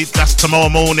 DAB. That's tomorrow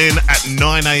morning at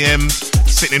 9 a.m.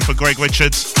 Sitting in for Greg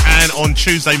Richards. And on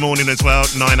Tuesday morning as well,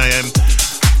 9 a.m.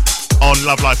 on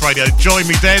Love Life Radio. Join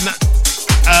me then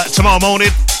tomorrow morning.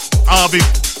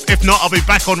 If not, I'll be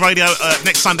back on radio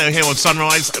next Sunday here on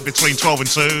Sunrise between 12 and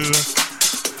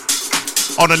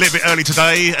 2. On a little bit early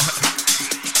today.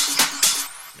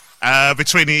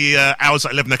 Between the hours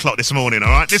at 11 o'clock this morning,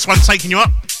 alright? This one's taking you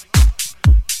up.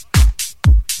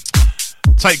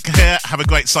 Take care, have a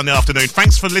great Sunday afternoon.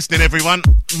 Thanks for listening, everyone.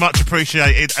 Much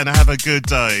appreciated, and have a good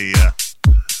day.